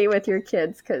perfect day with your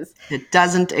kids, because it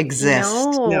doesn't exist.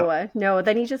 No,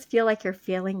 then you just feel like you're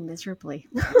failing miserably.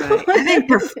 Right. I think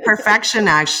perfection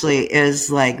actually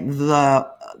is like the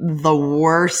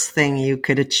worst thing you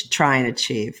could try and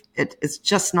achieve. It's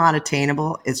just not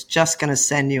attainable. It's just going to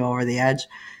send you over the edge.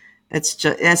 It's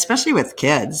just, especially with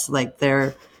kids, like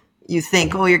you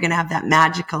think, oh, you're going to have that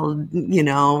magical,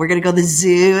 we're going to go to the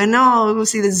zoo and we'll go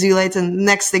see the zoo lights. And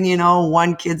next thing you know,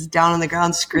 one kid's down on the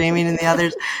ground screaming and the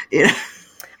others,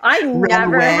 I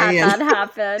never had that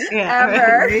happen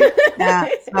ever. Right? Yeah.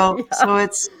 So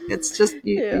it's just,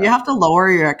 you have to lower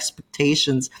your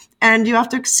expectations, and you have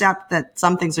to accept that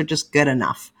some things are just good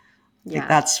enough. I think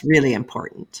that's really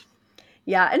important.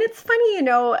 Yeah. And it's funny,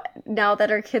 now that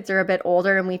our kids are a bit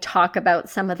older and we talk about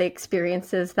some of the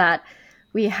experiences that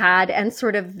we had and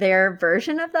sort of their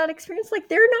version of that experience, like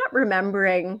they're not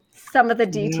remembering some of the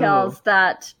details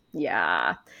that,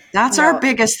 That's our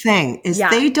biggest thing is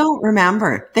they don't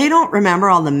remember. They don't remember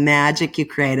all the magic you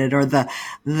created or they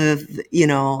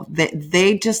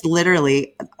just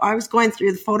literally, I was going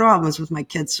through the photo albums with my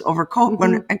kids over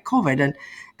COVID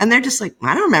and they're just like,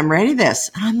 I don't remember any of this.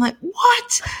 And I'm like,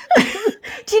 what?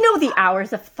 Do you know the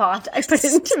hours of thought I put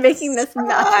into making this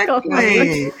magical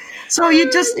moment? So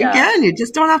you just, again, you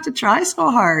just don't have to try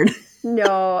so hard.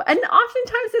 No. And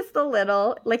oftentimes it's the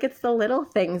little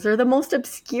things or the most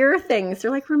obscure things.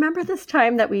 They're like, remember this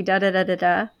time that we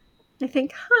da-da-da-da-da? I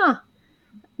think,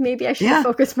 maybe I should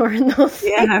focus more on those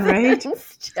things. Yeah, right.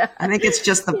 I think it's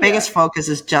just the biggest focus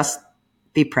is just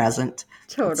be present.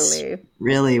 Totally. That's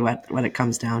really what it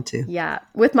comes down to. Yeah.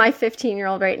 With my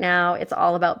 15-year-old right now, it's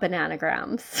all about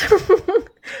bananagrams.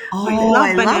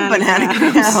 I love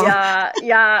bananagrams.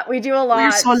 Yeah. We do a lot.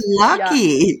 You're so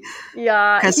lucky.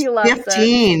 Yeah. Because he loves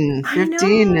 15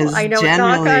 is I know. generally.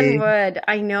 Knock on wood.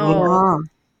 I know.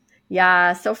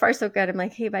 Yeah. So far, so good. I'm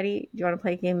like, hey, buddy, do you want to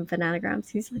play a game of bananagrams?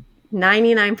 He's like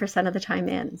 99% of the time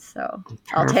in. So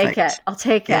Perfect. I'll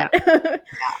take it.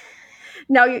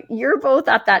 Now, you're both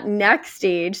at that next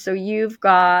stage. So you've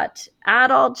got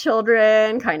adult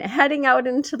children kind of heading out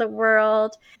into the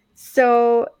world.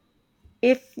 So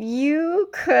if you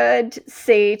could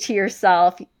say to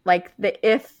yourself, like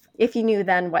if you knew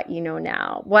then what you know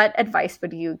now, what advice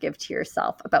would you give to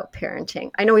yourself about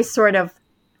parenting? I know we sort of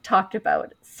talked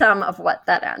about some of what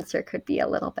that answer could be a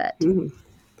little bit. Mm-hmm.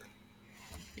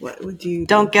 What would you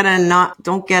don't get a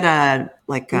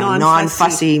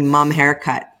non-fussy mom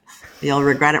haircut. You'll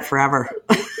regret it forever.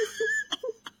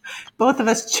 Both of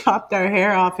us chopped our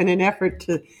hair off in an effort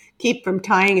to keep from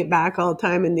tying it back all the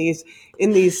time in these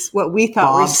what we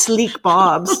thought were sleek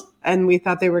bobs, and we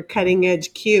thought they were cutting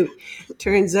edge cute.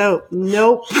 Turns out,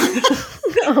 nope.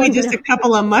 A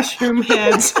couple of mushroom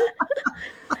heads.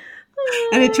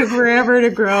 And it took forever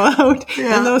to grow out.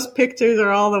 Yeah. And those pictures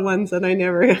are all the ones that I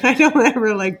don't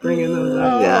ever like bringing those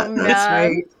up. Yeah, that's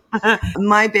right.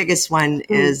 My biggest one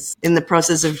is in the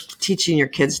process of teaching your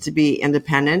kids to be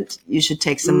independent, you should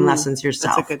take some lessons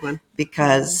yourself. That's a good one.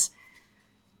 Because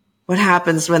what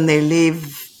happens when they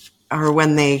leave or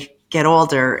when they get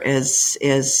older is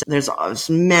there's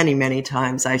many, many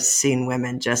times I've seen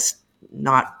women just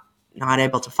not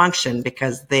able to function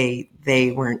because they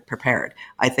weren't prepared.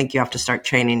 I think you have to start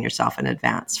training yourself in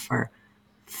advance for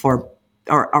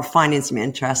finding some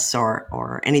interests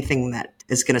or anything that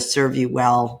is going to serve you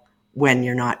well when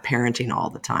you're not parenting all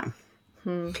the time.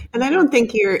 And I don't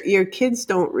think your kids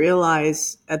don't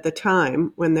realize at the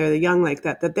time when they're young like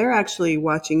that they're actually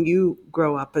watching you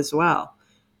grow up as well,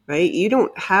 right? You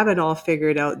don't have it all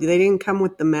figured out. They didn't come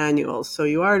with the manuals. So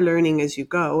you are learning as you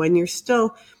go, and you're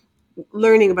still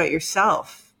learning about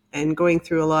yourself and going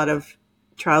through a lot of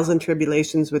trials and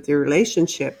tribulations with your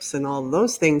relationships and all of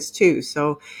those things too.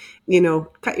 So,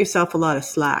 cut yourself a lot of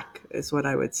slack is what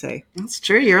I would say. That's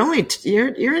true. You're in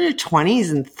your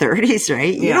 20s and 30s,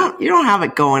 right? You don't have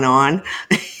it going on.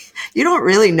 You don't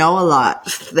really know a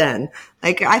lot then.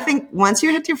 Like, I think once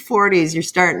you hit your 40s, you're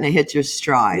starting to hit your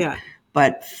stride. Yeah.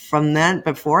 But from then,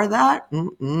 before that,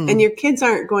 and your kids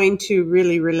aren't going to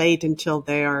really relate until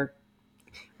they are,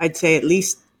 I'd say, at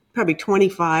least probably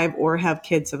 25 or have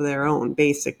kids of their own,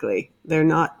 basically. They're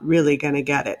not really going to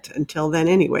get it until then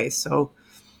anyway. So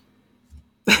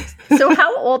So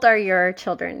how old are your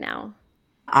children now?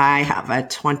 I have a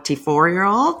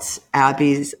 24-year-old.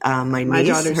 Abby's my my niece,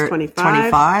 daughter's her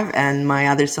 25. and my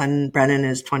other son, Brennan,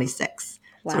 is 26.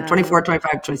 So Wow. 24,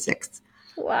 25, 26.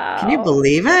 Wow. Can you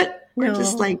believe it? We're No.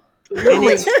 just like, And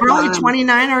we're it's only fun.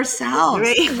 29 ourselves.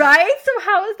 Right? Right? So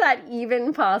how is that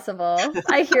even possible?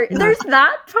 I hear there's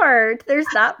that part. There's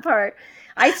that part.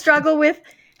 I struggle with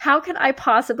how could I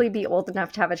possibly be old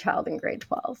enough to have a child in grade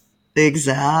 12?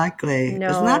 Exactly. No.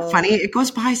 Isn't that funny? It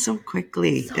goes by so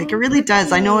quickly. So Like it really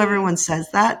does. I know quickly. everyone says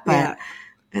that, but Yeah.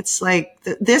 it's like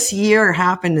this year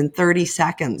happened in 30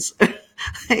 seconds.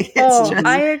 It's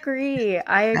I agree.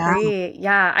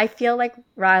 Yeah, I feel like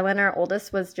Rylan, our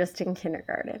oldest, was just in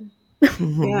kindergarten.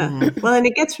 Yeah. Well, and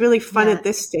it gets really fun Yeah. at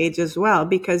this stage as well,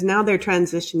 because now they're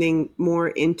transitioning more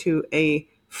into a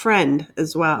friend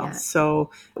as well. Yeah.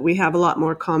 So we have a lot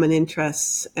more common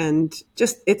interests, and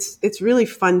just it's really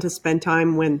fun to spend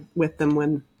time with them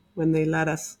when they let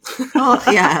us. Oh,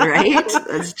 yeah, right.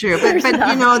 That's true. But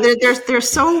you know, they're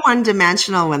so one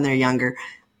dimensional when they're younger.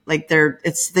 Like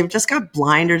they've just got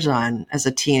blinders on as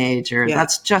a teenager. Yeah.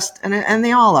 That's just and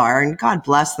they all are, and God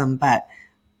bless them. But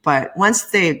once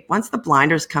the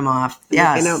blinders come off,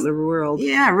 yes, Looking out in the world.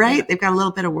 yeah, right. Yeah. They've got a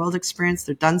little bit of world experience.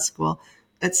 They're done school.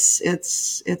 It's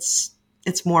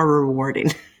more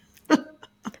rewarding.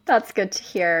 That's good to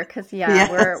hear because Yes.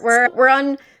 we're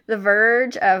on the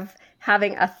verge of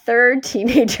having a third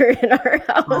teenager in our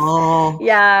house. Oh.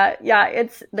 Yeah,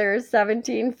 there's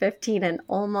 17, 15, and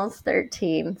almost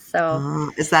 13. So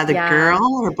is that a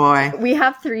girl or boy? we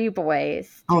have 3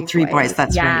 boys. Three boys.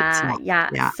 That's right.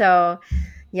 Yeah. So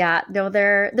yeah, no,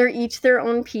 they're each their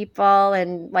own people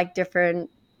and like different,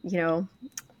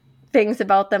 things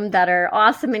about them that are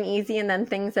awesome and easy, and then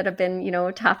things that have been,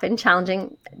 tough and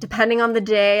challenging depending on the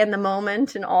day and the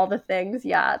moment and all the things.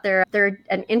 Yeah, they're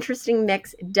an interesting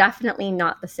mix, definitely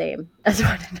not the same as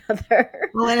one another.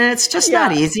 Well, and it's just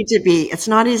not easy to be. It's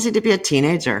not easy to be a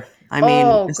teenager. I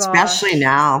mean, especially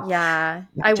now. Yeah,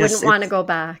 I wouldn't want to go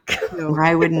back. No.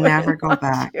 I would never go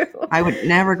back. I would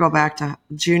never go back to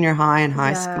junior high and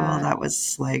high school. That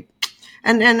was like,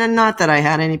 and not that I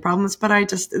had any problems, but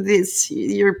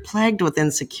you're plagued with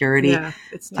insecurity. Yeah,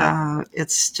 it's tough.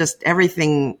 It's just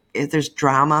everything. There's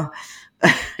drama.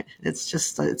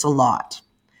 It's a lot.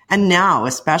 And now,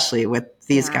 especially with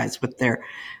these guys, with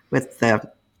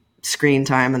the screen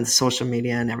time and the social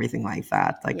media and everything like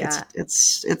that, like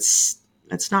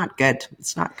it's not good.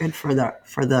 It's not good for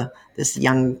this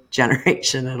young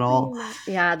generation at all.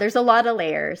 Yeah, there's a lot of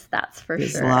layers, that's for sure.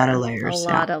 There's a lot of layers. A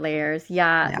lot of layers.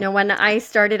 Yeah. No, when I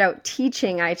started out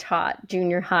teaching, I taught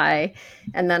junior high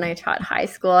and then I taught high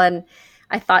school, and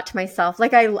I thought to myself,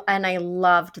 I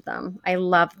loved them. I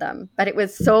loved them, but it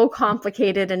was so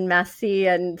complicated and messy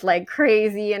and like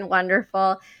crazy and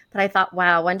wonderful. But I thought,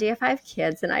 wow, one day if I have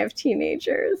kids and I have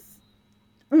teenagers,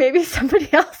 maybe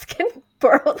somebody else can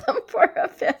borrow them for a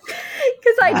bit,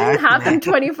 because I didn't have them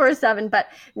 24/7. But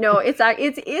no,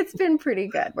 it's been pretty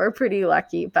good. We're pretty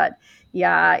lucky, but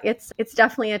yeah, it's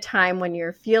definitely a time when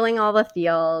you're feeling all the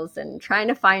feels and trying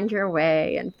to find your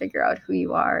way and figure out who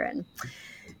you are. And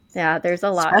yeah, there's a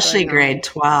lot, especially grade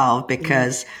 12,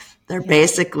 because they're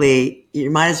basically, you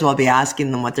might as well be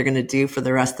asking them what they're going to do for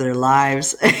the rest of their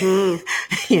lives.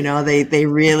 They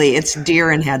really, it's deer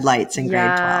in headlights in grade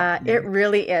 12. Yeah, it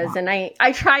really is. And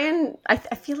I try and I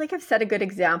feel like I've set a good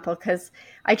example, because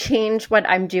I change what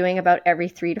I'm doing about every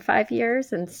 3 to 5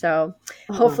 years. And so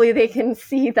hopefully they can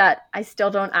see that I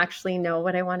still don't actually know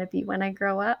what I want to be when I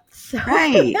grow up. So.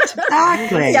 Right,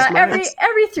 exactly. Yeah,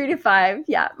 every 3 to 5.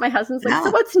 Yeah, my husband's like, so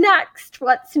what's next?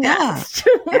 What's next?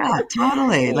 Yeah,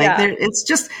 totally. Like it's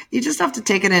just, you just have to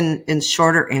take it in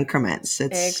shorter increments.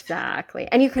 Exactly.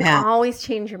 And you can always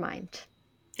change your mind.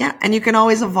 Yeah, and you can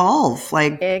always evolve.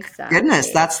 Like,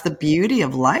 goodness, that's the beauty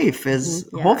of life, is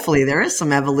hopefully there is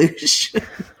some evolution.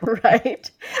 Right.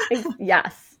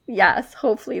 Yes.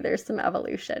 Hopefully there's some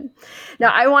evolution.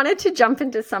 Now, I wanted to jump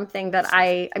into something that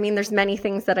I mean, there's many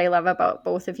things that I love about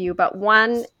both of you, but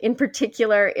one in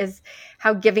particular is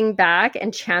how giving back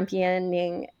and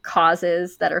championing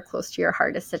causes that are close to your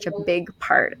heart is such a big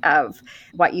part of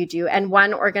what you do. And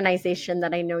one organization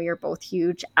that I know you're both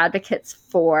huge advocates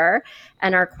for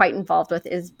and are quite involved with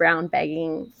is Brown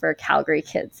Bagging for Calgary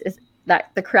Kids. Is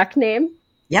that the correct name?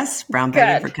 Yes, Brown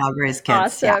Bagging for Calgary's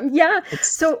Kids. Awesome. Yeah.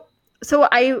 So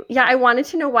I wanted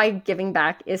to know why giving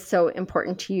back is so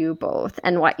important to you both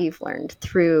and what you've learned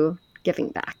through giving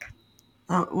back.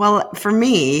 Well, for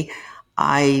me,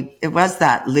 I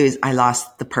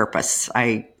lost the purpose.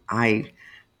 I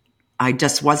I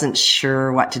just wasn't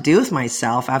sure what to do with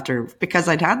myself because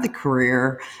I'd had the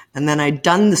career and then I'd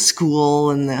done the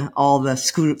school and all the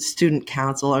student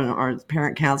council or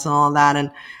parent council and all that.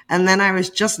 And then I was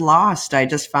just lost. I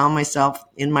just found myself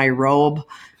in my robe,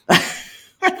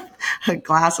 a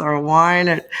glass of wine,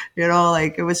 and,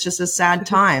 like it was just a sad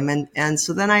time. And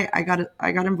so then I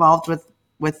got involved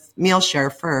with Meal Share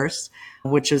first,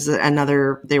 which is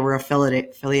they were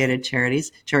affiliated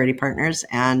charity partners,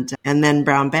 and then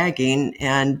Brown Bagging,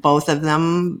 and both of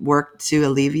them worked to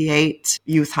alleviate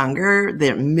youth hunger.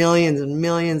 There millions and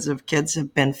millions of kids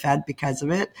have been fed because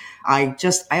of it. I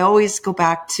always go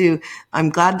back to, I'm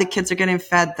glad the kids are getting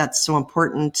fed. That's so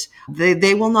important.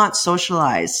 They will not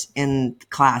socialize in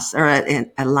class or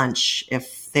at lunch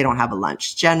if they don't have a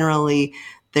lunch. Generally,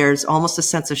 there's almost a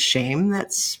sense of shame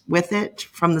that's with it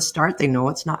from the start. They know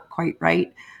it's not quite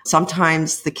right.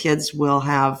 Sometimes the kids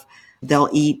they'll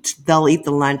eat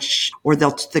the lunch, or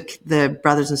the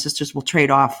brothers and sisters will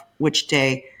trade off which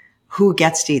day, who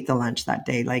gets to eat the lunch that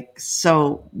day.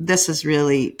 So this has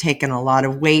really taken a lot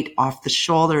of weight off the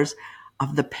shoulders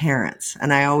of the parents.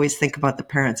 And I always think about the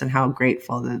parents and how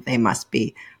grateful that they must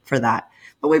be for that.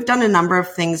 But we've done a number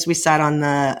of things. We sat on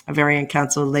the Ovarian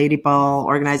Council Lady Ball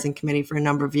organizing committee for a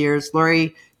number of years.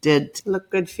 Lori did Look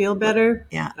Good, Feel Better.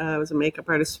 Yeah. I was a makeup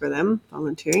artist for them,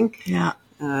 volunteering. Yeah.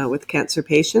 With cancer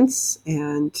patients.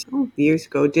 And years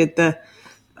ago did the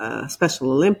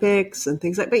Special Olympics and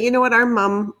things like that. But you know what? Our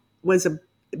mom was a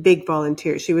big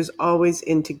volunteer. She was always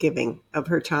into giving of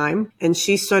her time. And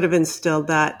she sort of instilled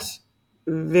that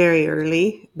very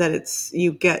early, that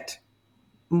you get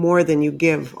more than you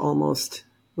give almost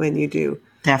when you do.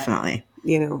 Definitely.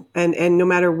 And no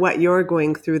matter what you're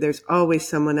going through, there's always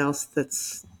someone else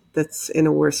that's in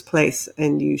a worse place,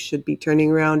 and you should be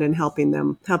turning around and helping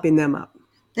them up.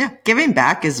 Yeah. Giving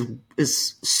back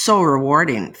is so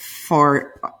rewarding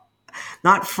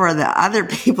not for the other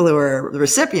people who are the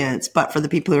recipients, but for the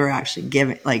people who are actually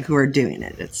giving, who are doing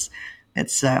it. It's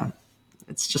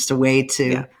just a way to,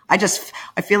 Yeah.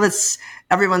 I feel it's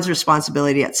everyone's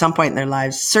responsibility at some point in their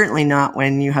lives, certainly not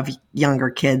when you have younger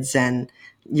kids and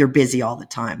you're busy all the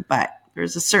time, but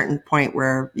there's a certain point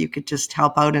where you could just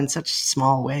help out in such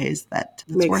small ways that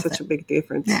it's Makes worth such it. a big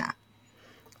difference. Yeah.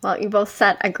 Well, you both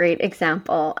set a great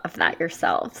example of that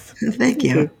yourselves. Thank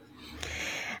you.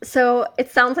 So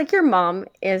it sounds like your mom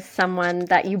is someone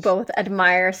that you both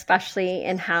admire, especially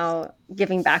in how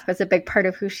giving back was a big part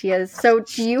of who she is. So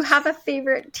do you have a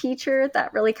favorite teacher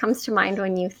that really comes to mind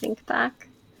when you think back?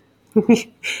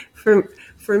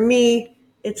 For me,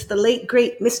 it's the late,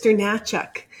 great Mr.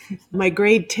 Natchuk, my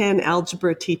grade 10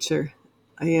 algebra teacher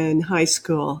in high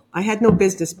school. I had no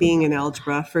business being in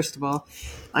algebra, first of all.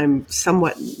 I'm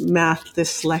somewhat math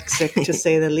dyslexic, to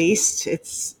say the least.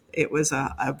 It was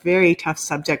a very tough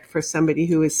subject for somebody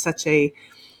who is such a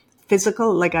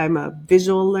physical, I'm a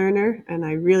visual learner, and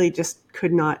I really just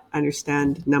could not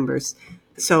understand numbers.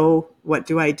 So what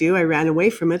do? I ran away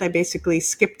from it. I basically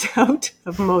skipped out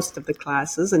of most of the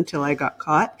classes until I got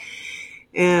caught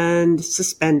and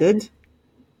suspended.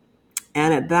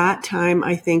 And at that time,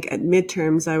 I think at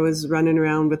midterms, I was running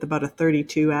around with about a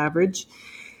 32 average.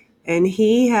 And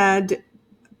he had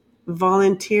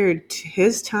volunteered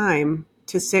his time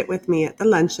to sit with me at the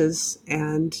lunches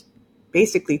and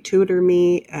basically tutor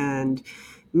me and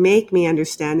make me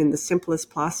understand in the simplest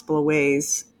possible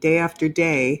ways day after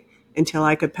day until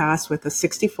I could pass with a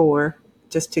 64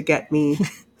 just to get me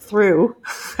through.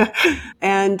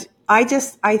 And I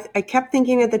kept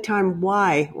thinking at the time,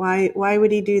 why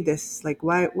would he do this?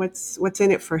 What's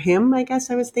in it for him? I guess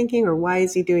I was thinking, or why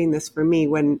is he doing this for me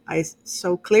when I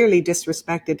so clearly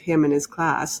disrespected him and his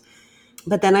class?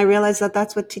 But then I realized that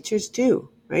that's what teachers do,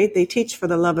 right? They teach for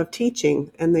the love of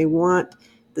teaching, and they want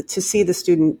to see the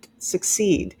student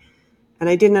succeed. And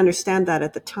I didn't understand that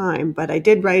at the time, but I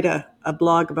did write a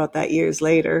blog about that years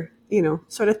later,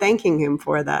 sort of thanking him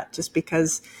for that, just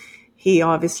because he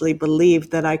obviously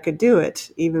believed that I could do it,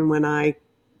 even when I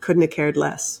couldn't have cared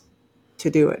less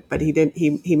to do it. But he did.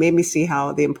 He made me see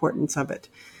the importance of it.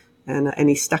 And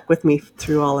he stuck with me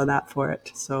through all of that for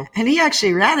it. So, and he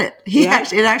actually read it.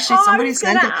 Somebody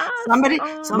sent it.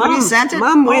 Somebody sent it.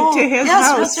 Mom went to his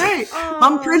house. That's right.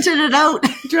 Mom printed it out,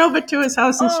 drove it to his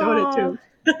house, and showed it to him.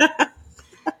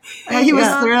 He was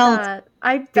thrilled. That.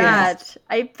 I bet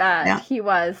he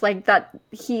was that.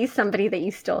 He's somebody that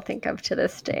you still think of to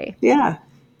this day. Yeah,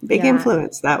 big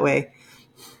influence that way.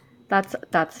 That's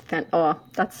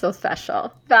so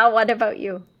special. Val, what about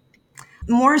you?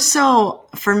 More so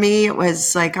for me, it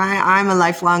was I'm a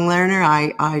lifelong learner.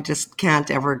 I just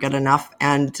can't ever get enough.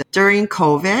 And during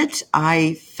COVID,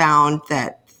 I found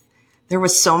that there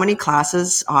was so many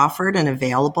classes offered and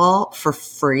available for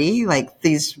free. Like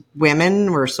these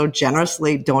women were so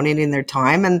generously donating their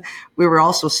time, and we were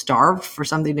also starved for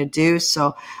something to do.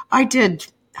 So I did,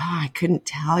 I couldn't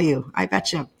tell you, I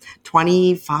bet you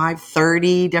 25,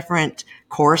 30 different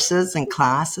courses and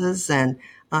classes. And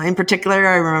in particular,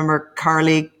 I remember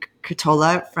Carly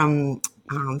Catola from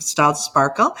Style to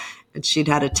Sparkle. And she'd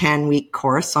had a 10-week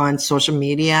course on social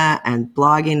media and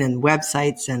blogging and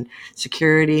websites and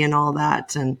security and all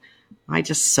that. And I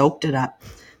just soaked it up.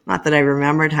 Not that I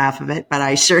remembered half of it, but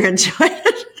I sure enjoyed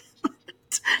it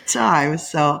time.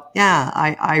 So yeah,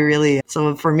 I really,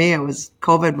 so for me,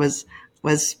 COVID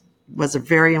was a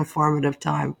very informative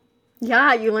time.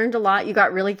 Yeah, you learned a lot. You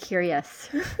got really curious.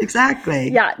 Exactly.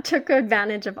 Yeah, took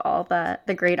advantage of all the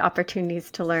great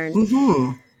opportunities to learn.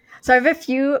 Mm-hmm. So I have a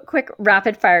few quick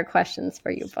rapid fire questions for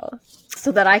you both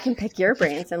so that I can pick your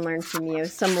brains and learn from you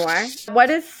some more. What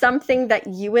is something that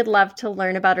you would love to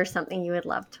learn about or something you would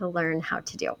love to learn how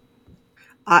to do?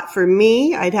 For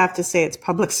me, I'd have to say it's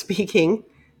public speaking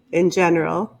in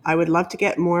general. I would love to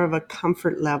get more of a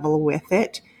comfort level with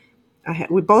it.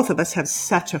 We both of us have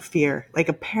such a fear, like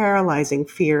a paralyzing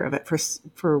fear of it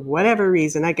for whatever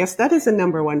reason. I guess that is the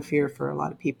number one fear for a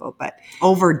lot of people, but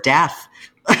over death.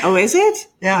 Oh, is it?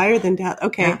 Yeah. Higher than death.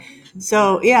 Okay. Yeah.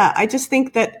 So yeah, I just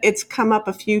think that it's come up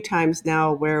a few times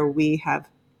now where we have,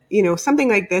 something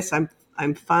like this. I'm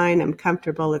fine. I'm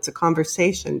comfortable. It's a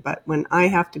conversation. But when I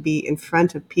have to be in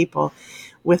front of people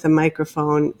with a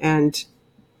microphone and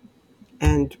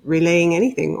relaying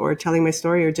anything or telling my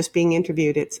story or just being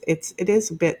interviewed, it is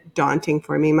a bit daunting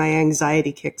for me. My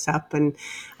anxiety kicks up and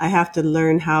I have to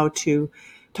learn how to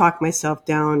talk myself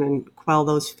down and quell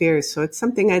those fears. So it's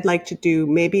something I'd like to do,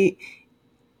 maybe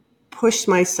push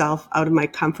myself out of my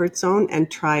comfort zone and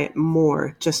try it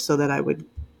more just so that I would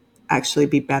actually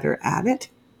be better at it.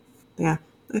 Yeah,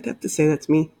 I'd have to say that's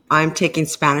me. I'm taking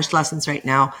Spanish lessons right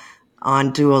now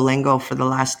on Duolingo for the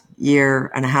last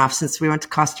year and a half since we went to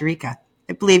Costa Rica.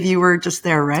 I believe you were just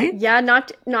there, right? Yeah,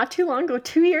 not too long ago,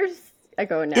 2 years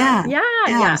ago now.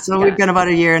 Yeah. So we've been about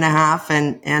a year and a half,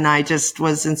 and I just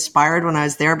was inspired when I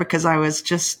was there because I was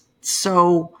just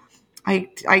so I'm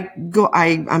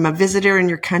a visitor in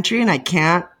your country and I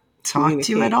can't talk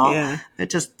to you at all. Yeah. It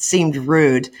just seemed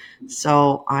rude.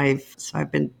 So I've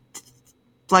been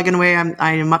plugging away.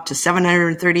 I am up to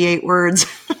 738 words.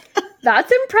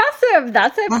 That's impressive.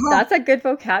 That's a good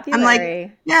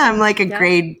vocabulary. I'm like a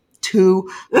grade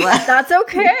 2. That's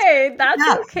okay. That's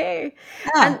Yeah. okay.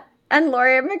 Yeah. And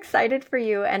Lori, I'm excited for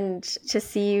you and to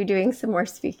see you doing some more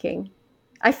speaking.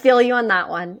 I feel you on that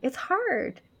one. It's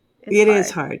hard. It is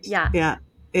hard. Yeah.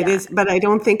 It is, but I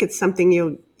don't think it's something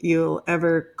you'll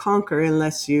ever conquer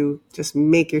unless you just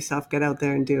make yourself get out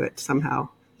there and do it somehow.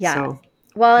 Yeah. So,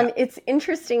 well, and it's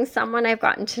interesting. Someone I've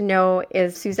gotten to know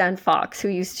is Suzanne Fox, who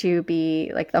used to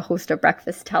be like the host of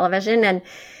Breakfast Television. And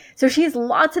so she has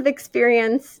lots of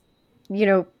experience,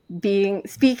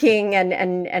 speaking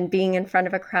and being in front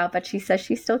of a crowd, but she says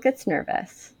she still gets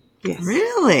nervous. Yes.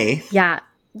 Really? Yeah.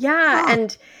 Huh.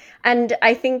 And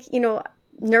I think,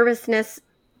 nervousness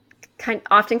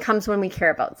often comes when we care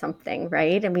about something,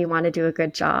 right? And we want to do a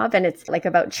good job. And it's like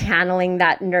about channeling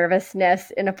that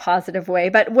nervousness in a positive way.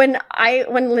 But when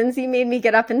Lindsay made me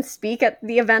get up and speak at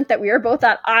the event that we were both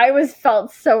at, I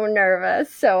felt so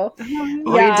nervous. So you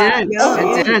did.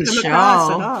 No, it didn't show.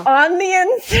 On the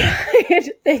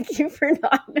inside. Thank you for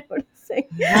not noticing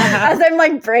as I'm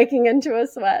like breaking into a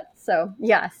sweat. So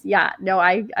yes. Yeah, no,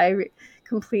 I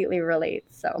completely relate.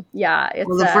 So yeah,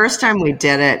 it's the first time we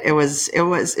did it, it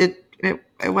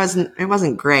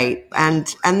wasn't great,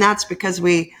 and that's because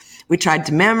we tried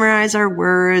to memorize our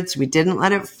words. We didn't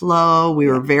let it flow. We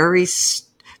were very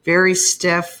very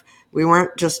stiff. We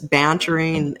weren't just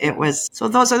bantering. It was so.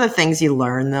 Those are the things you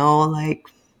learn, though. Like,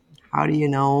 how do you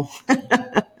know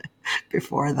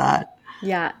before that?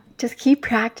 Yeah, just keep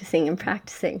practicing and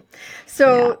practicing.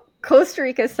 So. Yeah. Costa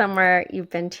Rica is somewhere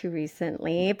you've been to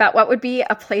recently, but what would be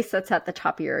a place that's at the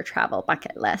top of your travel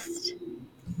bucket list?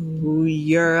 Ooh,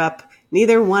 Europe.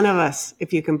 Neither one of us,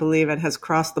 if you can believe it, has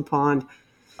crossed the pond.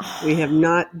 We have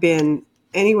not been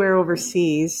anywhere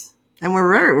overseas. And we're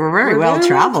very well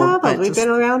traveled. But we've been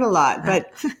around a lot,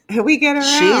 but we get around.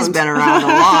 She's been around a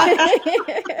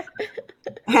lot.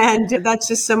 And that's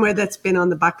just somewhere that's been on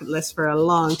the bucket list for a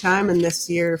long time. And this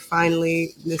year,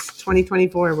 finally, this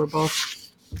 2024, we're both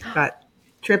got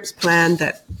trips planned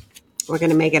that we're going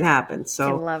to make it happen. So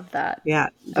I love that. Yeah.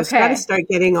 Just got to start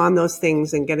getting on those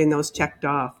things and getting those checked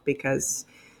off because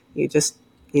you just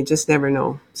never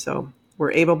know. So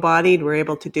we're able-bodied, we're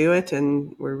able to do it.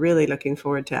 And we're really looking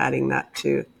forward to adding that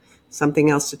to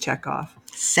something else to check off.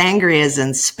 Sangria is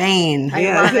in Spain.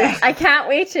 I love it. I can't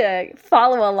wait to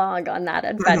follow along on that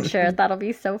adventure. That'll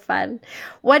be so fun.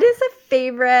 What is a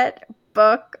favorite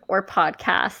book or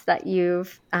podcast that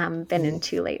you've been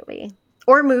into lately?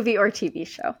 Or movie or TV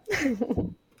show?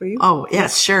 For you? Oh,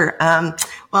 yes, sure.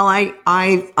 Well, I'm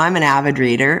an avid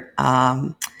reader.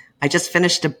 I just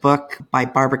finished a book by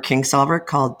Barbara Kingsolver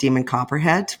called Demon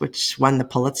Copperhead, which won the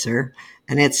Pulitzer.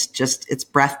 And it's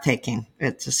breathtaking.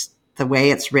 It's just the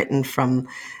way it's written from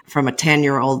a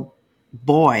 10-year-old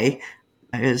boy.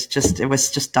 It was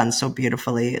just done so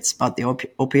beautifully. It's about the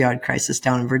opioid crisis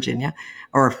down in Virginia,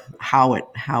 or how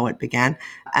it began.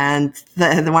 And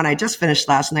the one I just finished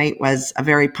last night was A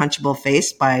Very Punchable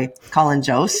Face by Colin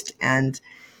Jost. And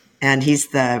he's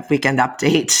the Weekend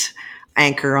Update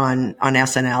anchor on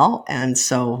SNL. And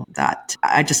so that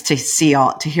I just to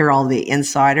hear all the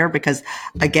insider, because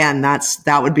again,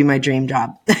 that would be my dream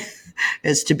job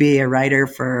is to be a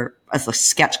writer as a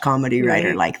sketch comedy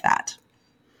writer like that.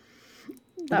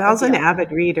 Val's an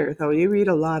avid reader, though. You read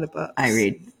a lot of books. I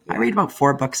read about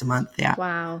 4 books a month. Yeah.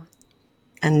 Wow.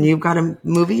 And you've got a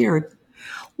movie or?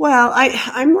 Well,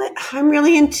 I'm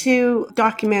really into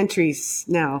documentaries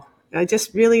now. I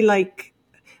just really like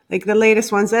the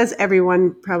latest ones. As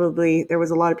everyone probably, there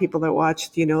was a lot of people that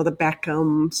watched, the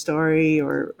Beckham story,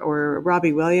 or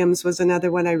Robbie Williams was another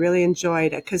one I really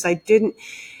enjoyed, because I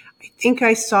think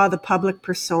I saw the public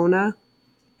persona.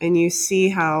 And you see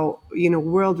how,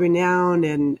 world renowned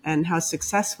and how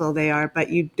successful they are,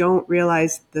 but you don't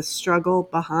realize the struggle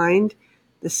behind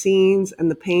the scenes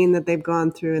and the pain that they've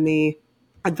gone through and the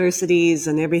adversities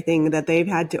and everything that they've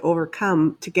had to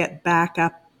overcome to get back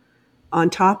up on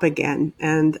top again.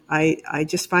 And I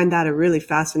just find that a really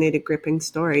fascinating, gripping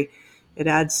story. It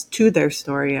adds to their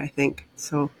story, I think.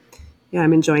 So, yeah,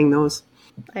 I'm enjoying those.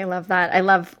 I love that. I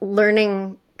love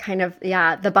learning kind of,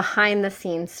 the behind the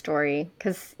scenes story,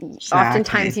 because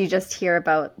oftentimes you just hear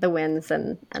about the wins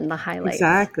and the highlights.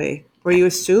 Exactly. Or you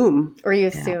assume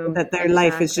that their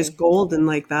life is just golden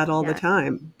like that all the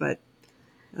time, but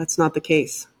that's not the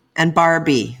case. And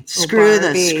Barbie, screw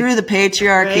the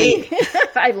patriarchy.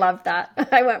 Right? I love that.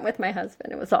 I went with my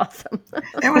husband. It was awesome.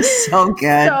 It was so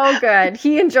good. So good.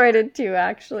 He enjoyed it too,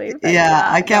 actually. But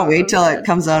I can't wait till it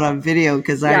comes out on video,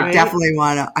 because I definitely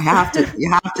want to.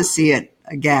 You have to see it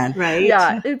again, right?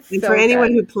 Yeah, it's and so for anyone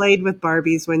good. who played with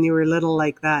Barbies when you were little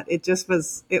like that, it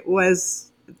was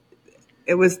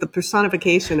the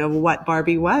personification of what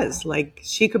Barbie was. Like,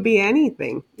 she could be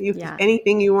anything,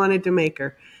 anything you wanted to make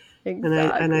her.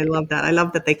 Exactly. And I love that. I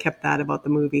love that they kept that about the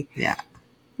movie. Yeah.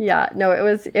 Yeah, no,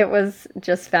 it was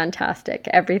just fantastic,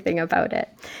 everything about it.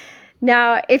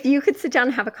 Now, if you could sit down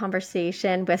and have a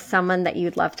conversation with someone that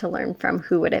you'd love to learn from,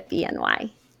 who would it be and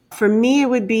why? For me, it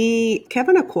would be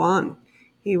Kevin Aquan.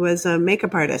 He was a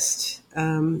makeup artist,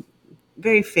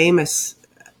 very famous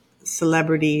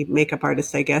celebrity makeup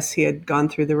artist, I guess. He had gone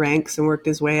through the ranks and worked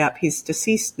his way up. He's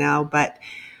deceased now, but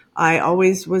I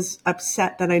always was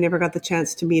upset that I never got the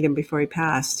chance to meet him before he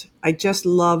passed. I just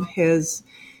love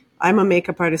I'm a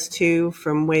makeup artist too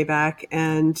from way back,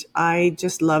 and I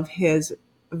just love his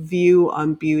view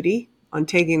on beauty, on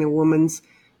taking a woman's,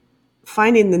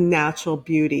 finding the natural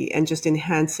beauty and just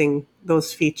enhancing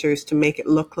those features to make it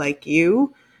look like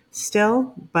you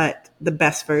still, but the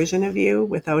best version of you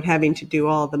without having to do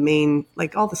all the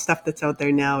stuff that's out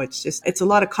there now. It's a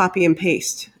lot of copy and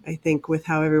paste, I think, with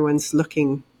how everyone's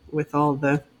looking with all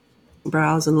the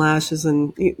brows and lashes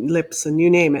and lips and you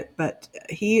name it. But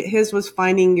his was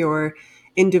finding your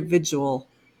individual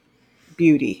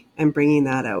beauty and bringing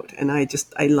that out. And I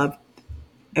love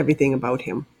everything about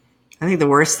him. I think the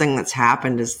worst thing that's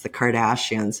happened is the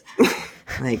Kardashians.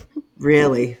 Like,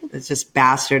 really, it's just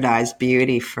bastardized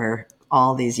beauty for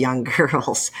all these young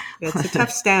girls. It's a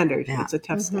tough standard. Yeah. It's a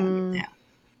tough standard. Yeah.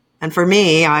 And for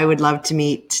me, I would love to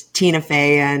meet Tina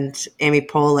Fey and Amy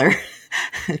Poehler,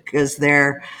 because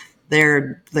they're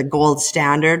the gold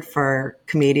standard for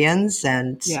comedians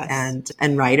and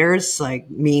writers, like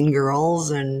Mean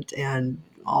Girls and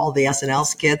all the SNL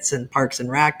skits and Parks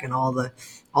and Rec and all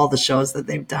the shows that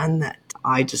they've done, that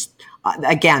I just,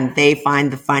 again, they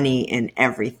find the funny in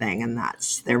everything, and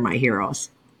they're my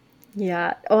heroes.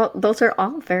 Yeah. Well, those are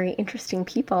all very interesting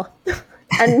people.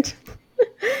 And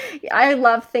I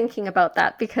love thinking about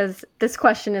that, because this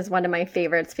question is one of my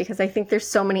favorites, because I think there's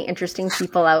so many interesting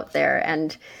people out there,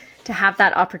 and to have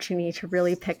that opportunity to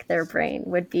really pick their brain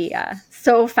would be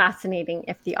so fascinating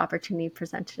if the opportunity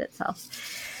presented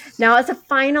itself. Now, as a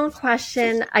final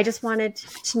question, I just wanted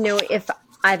to know if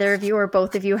either of you or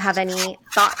both of you have any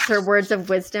thoughts or words of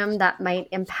wisdom that might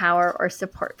empower or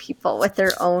support people with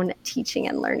their own teaching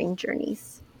and learning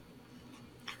journeys.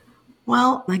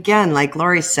 Well, again, like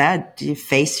Lori said, do you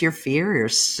face your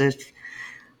fears?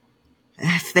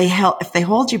 If they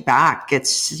hold you back,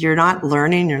 you're not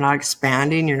learning, you're not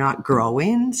expanding, you're not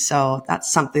growing. So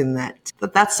that's something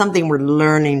that's something we're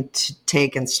learning to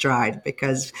take in stride,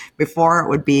 because before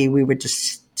we would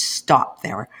just stop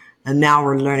there. And now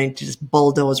we're learning to just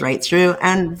bulldoze right through.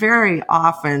 And very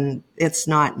often it's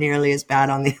not nearly as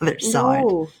bad on the other side.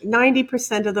 No,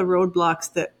 90% of the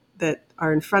roadblocks that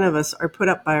are in front of us are put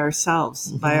up by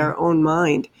ourselves, by our own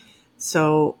mind.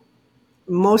 So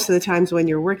most of the times when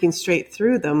you're working straight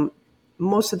through them,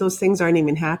 most of those things aren't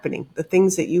even happening. The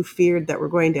things that you feared that were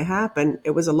going to happen,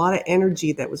 it was a lot of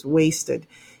energy that was wasted,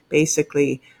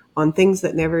 basically, on things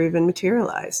that never even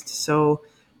materialized. So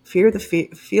feel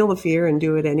the fear and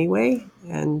do it anyway.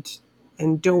 And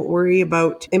don't worry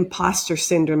about imposter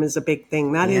syndrome is a big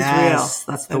thing. That is real.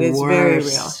 That's the worst. Is very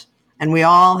real. And we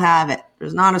all have it.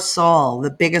 There's not a soul. The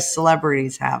biggest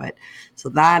celebrities have it. So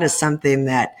that is something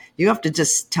that you have to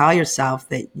just tell yourself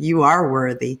that you are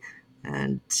worthy,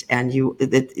 and you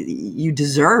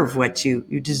deserve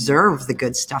you deserve the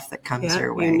good stuff that comes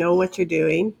your way. You know what you're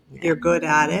doing. Yeah. You're good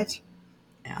at it.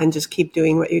 Yeah. And just keep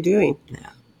doing what you're doing. Yeah.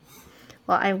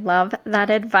 Well, I love that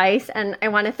advice, and I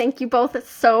want to thank you both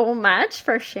so much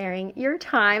for sharing your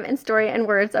time and story and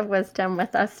words of wisdom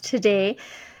with us today.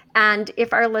 And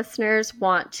if our listeners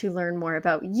want to learn more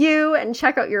about you and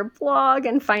check out your blog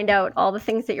and find out all the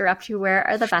things that you're up to, where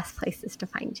are the best places to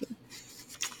find you?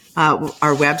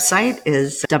 Our website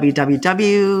is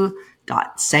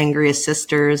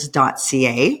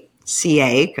www.sangriasisters.ca.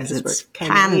 CA, because it's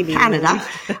Canada.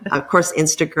 Of course,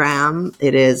 Instagram,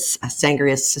 it is a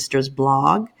Sangria Sisters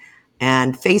blog.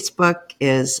 And Facebook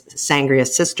is Sangria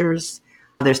Sisters.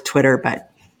 There's Twitter, but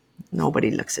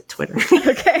nobody looks at Twitter.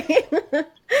 Okay.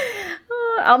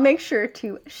 I'll make sure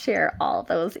to share all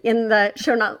those in the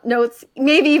show notes,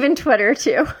 maybe even Twitter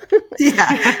too.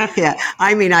 Yeah.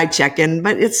 I mean, I check in,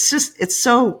 but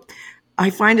I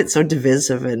find it so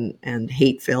divisive and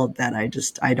hate-filled that I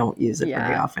don't use it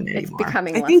very often anymore. It's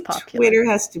becoming less popular. I think Twitter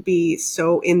has to be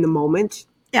so in the moment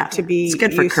to be it's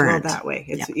good for useful current. That way.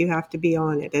 You have to be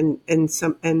on it, and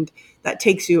that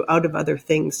takes you out of other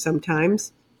things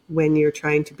sometimes when you're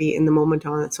trying to be in the moment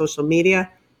on social media.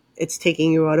 It's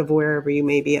taking you out of wherever you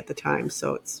may be at the time.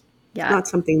 So it's not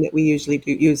something that we usually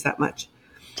do use that much.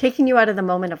 Taking you out of the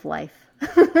moment of life.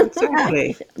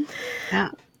 Exactly.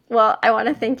 Yeah. Well, I want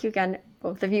to thank you again,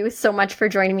 both of you, so much for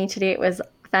joining me today. It was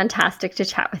fantastic to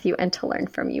chat with you and to learn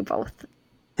from you both.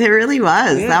 It really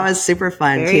was. Yeah. That was super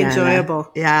fun. Very Tiana.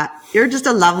 Enjoyable. Yeah. You're just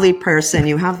a lovely person.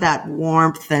 You have that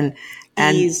warmth and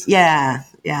ease. Yeah.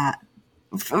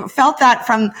 Felt that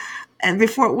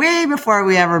way before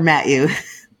we ever met you.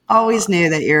 Always knew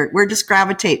that we're just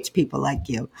gravitate to people like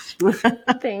you.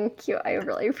 Thank you. I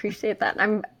really appreciate that.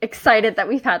 I'm excited that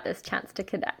we've had this chance to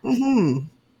connect. Mm-hmm.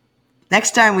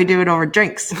 Next time we do it over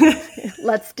drinks.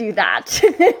 Let's do that.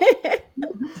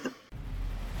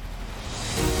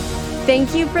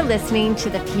 Thank you for listening to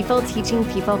the People Teaching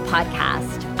People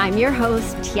podcast. I'm your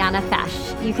host, Tiana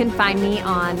Fesh. You can find me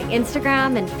on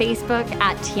Instagram and Facebook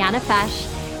at Tiana Fesh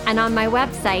and on my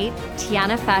website,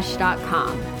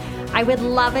 tianafesh.com. I would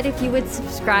love it if you would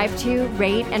subscribe to,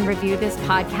 rate, and review this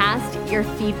podcast. Your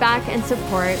feedback and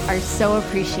support are so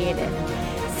appreciated.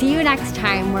 See you next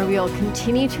time, where we will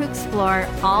continue to explore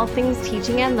all things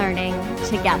teaching and learning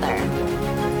together.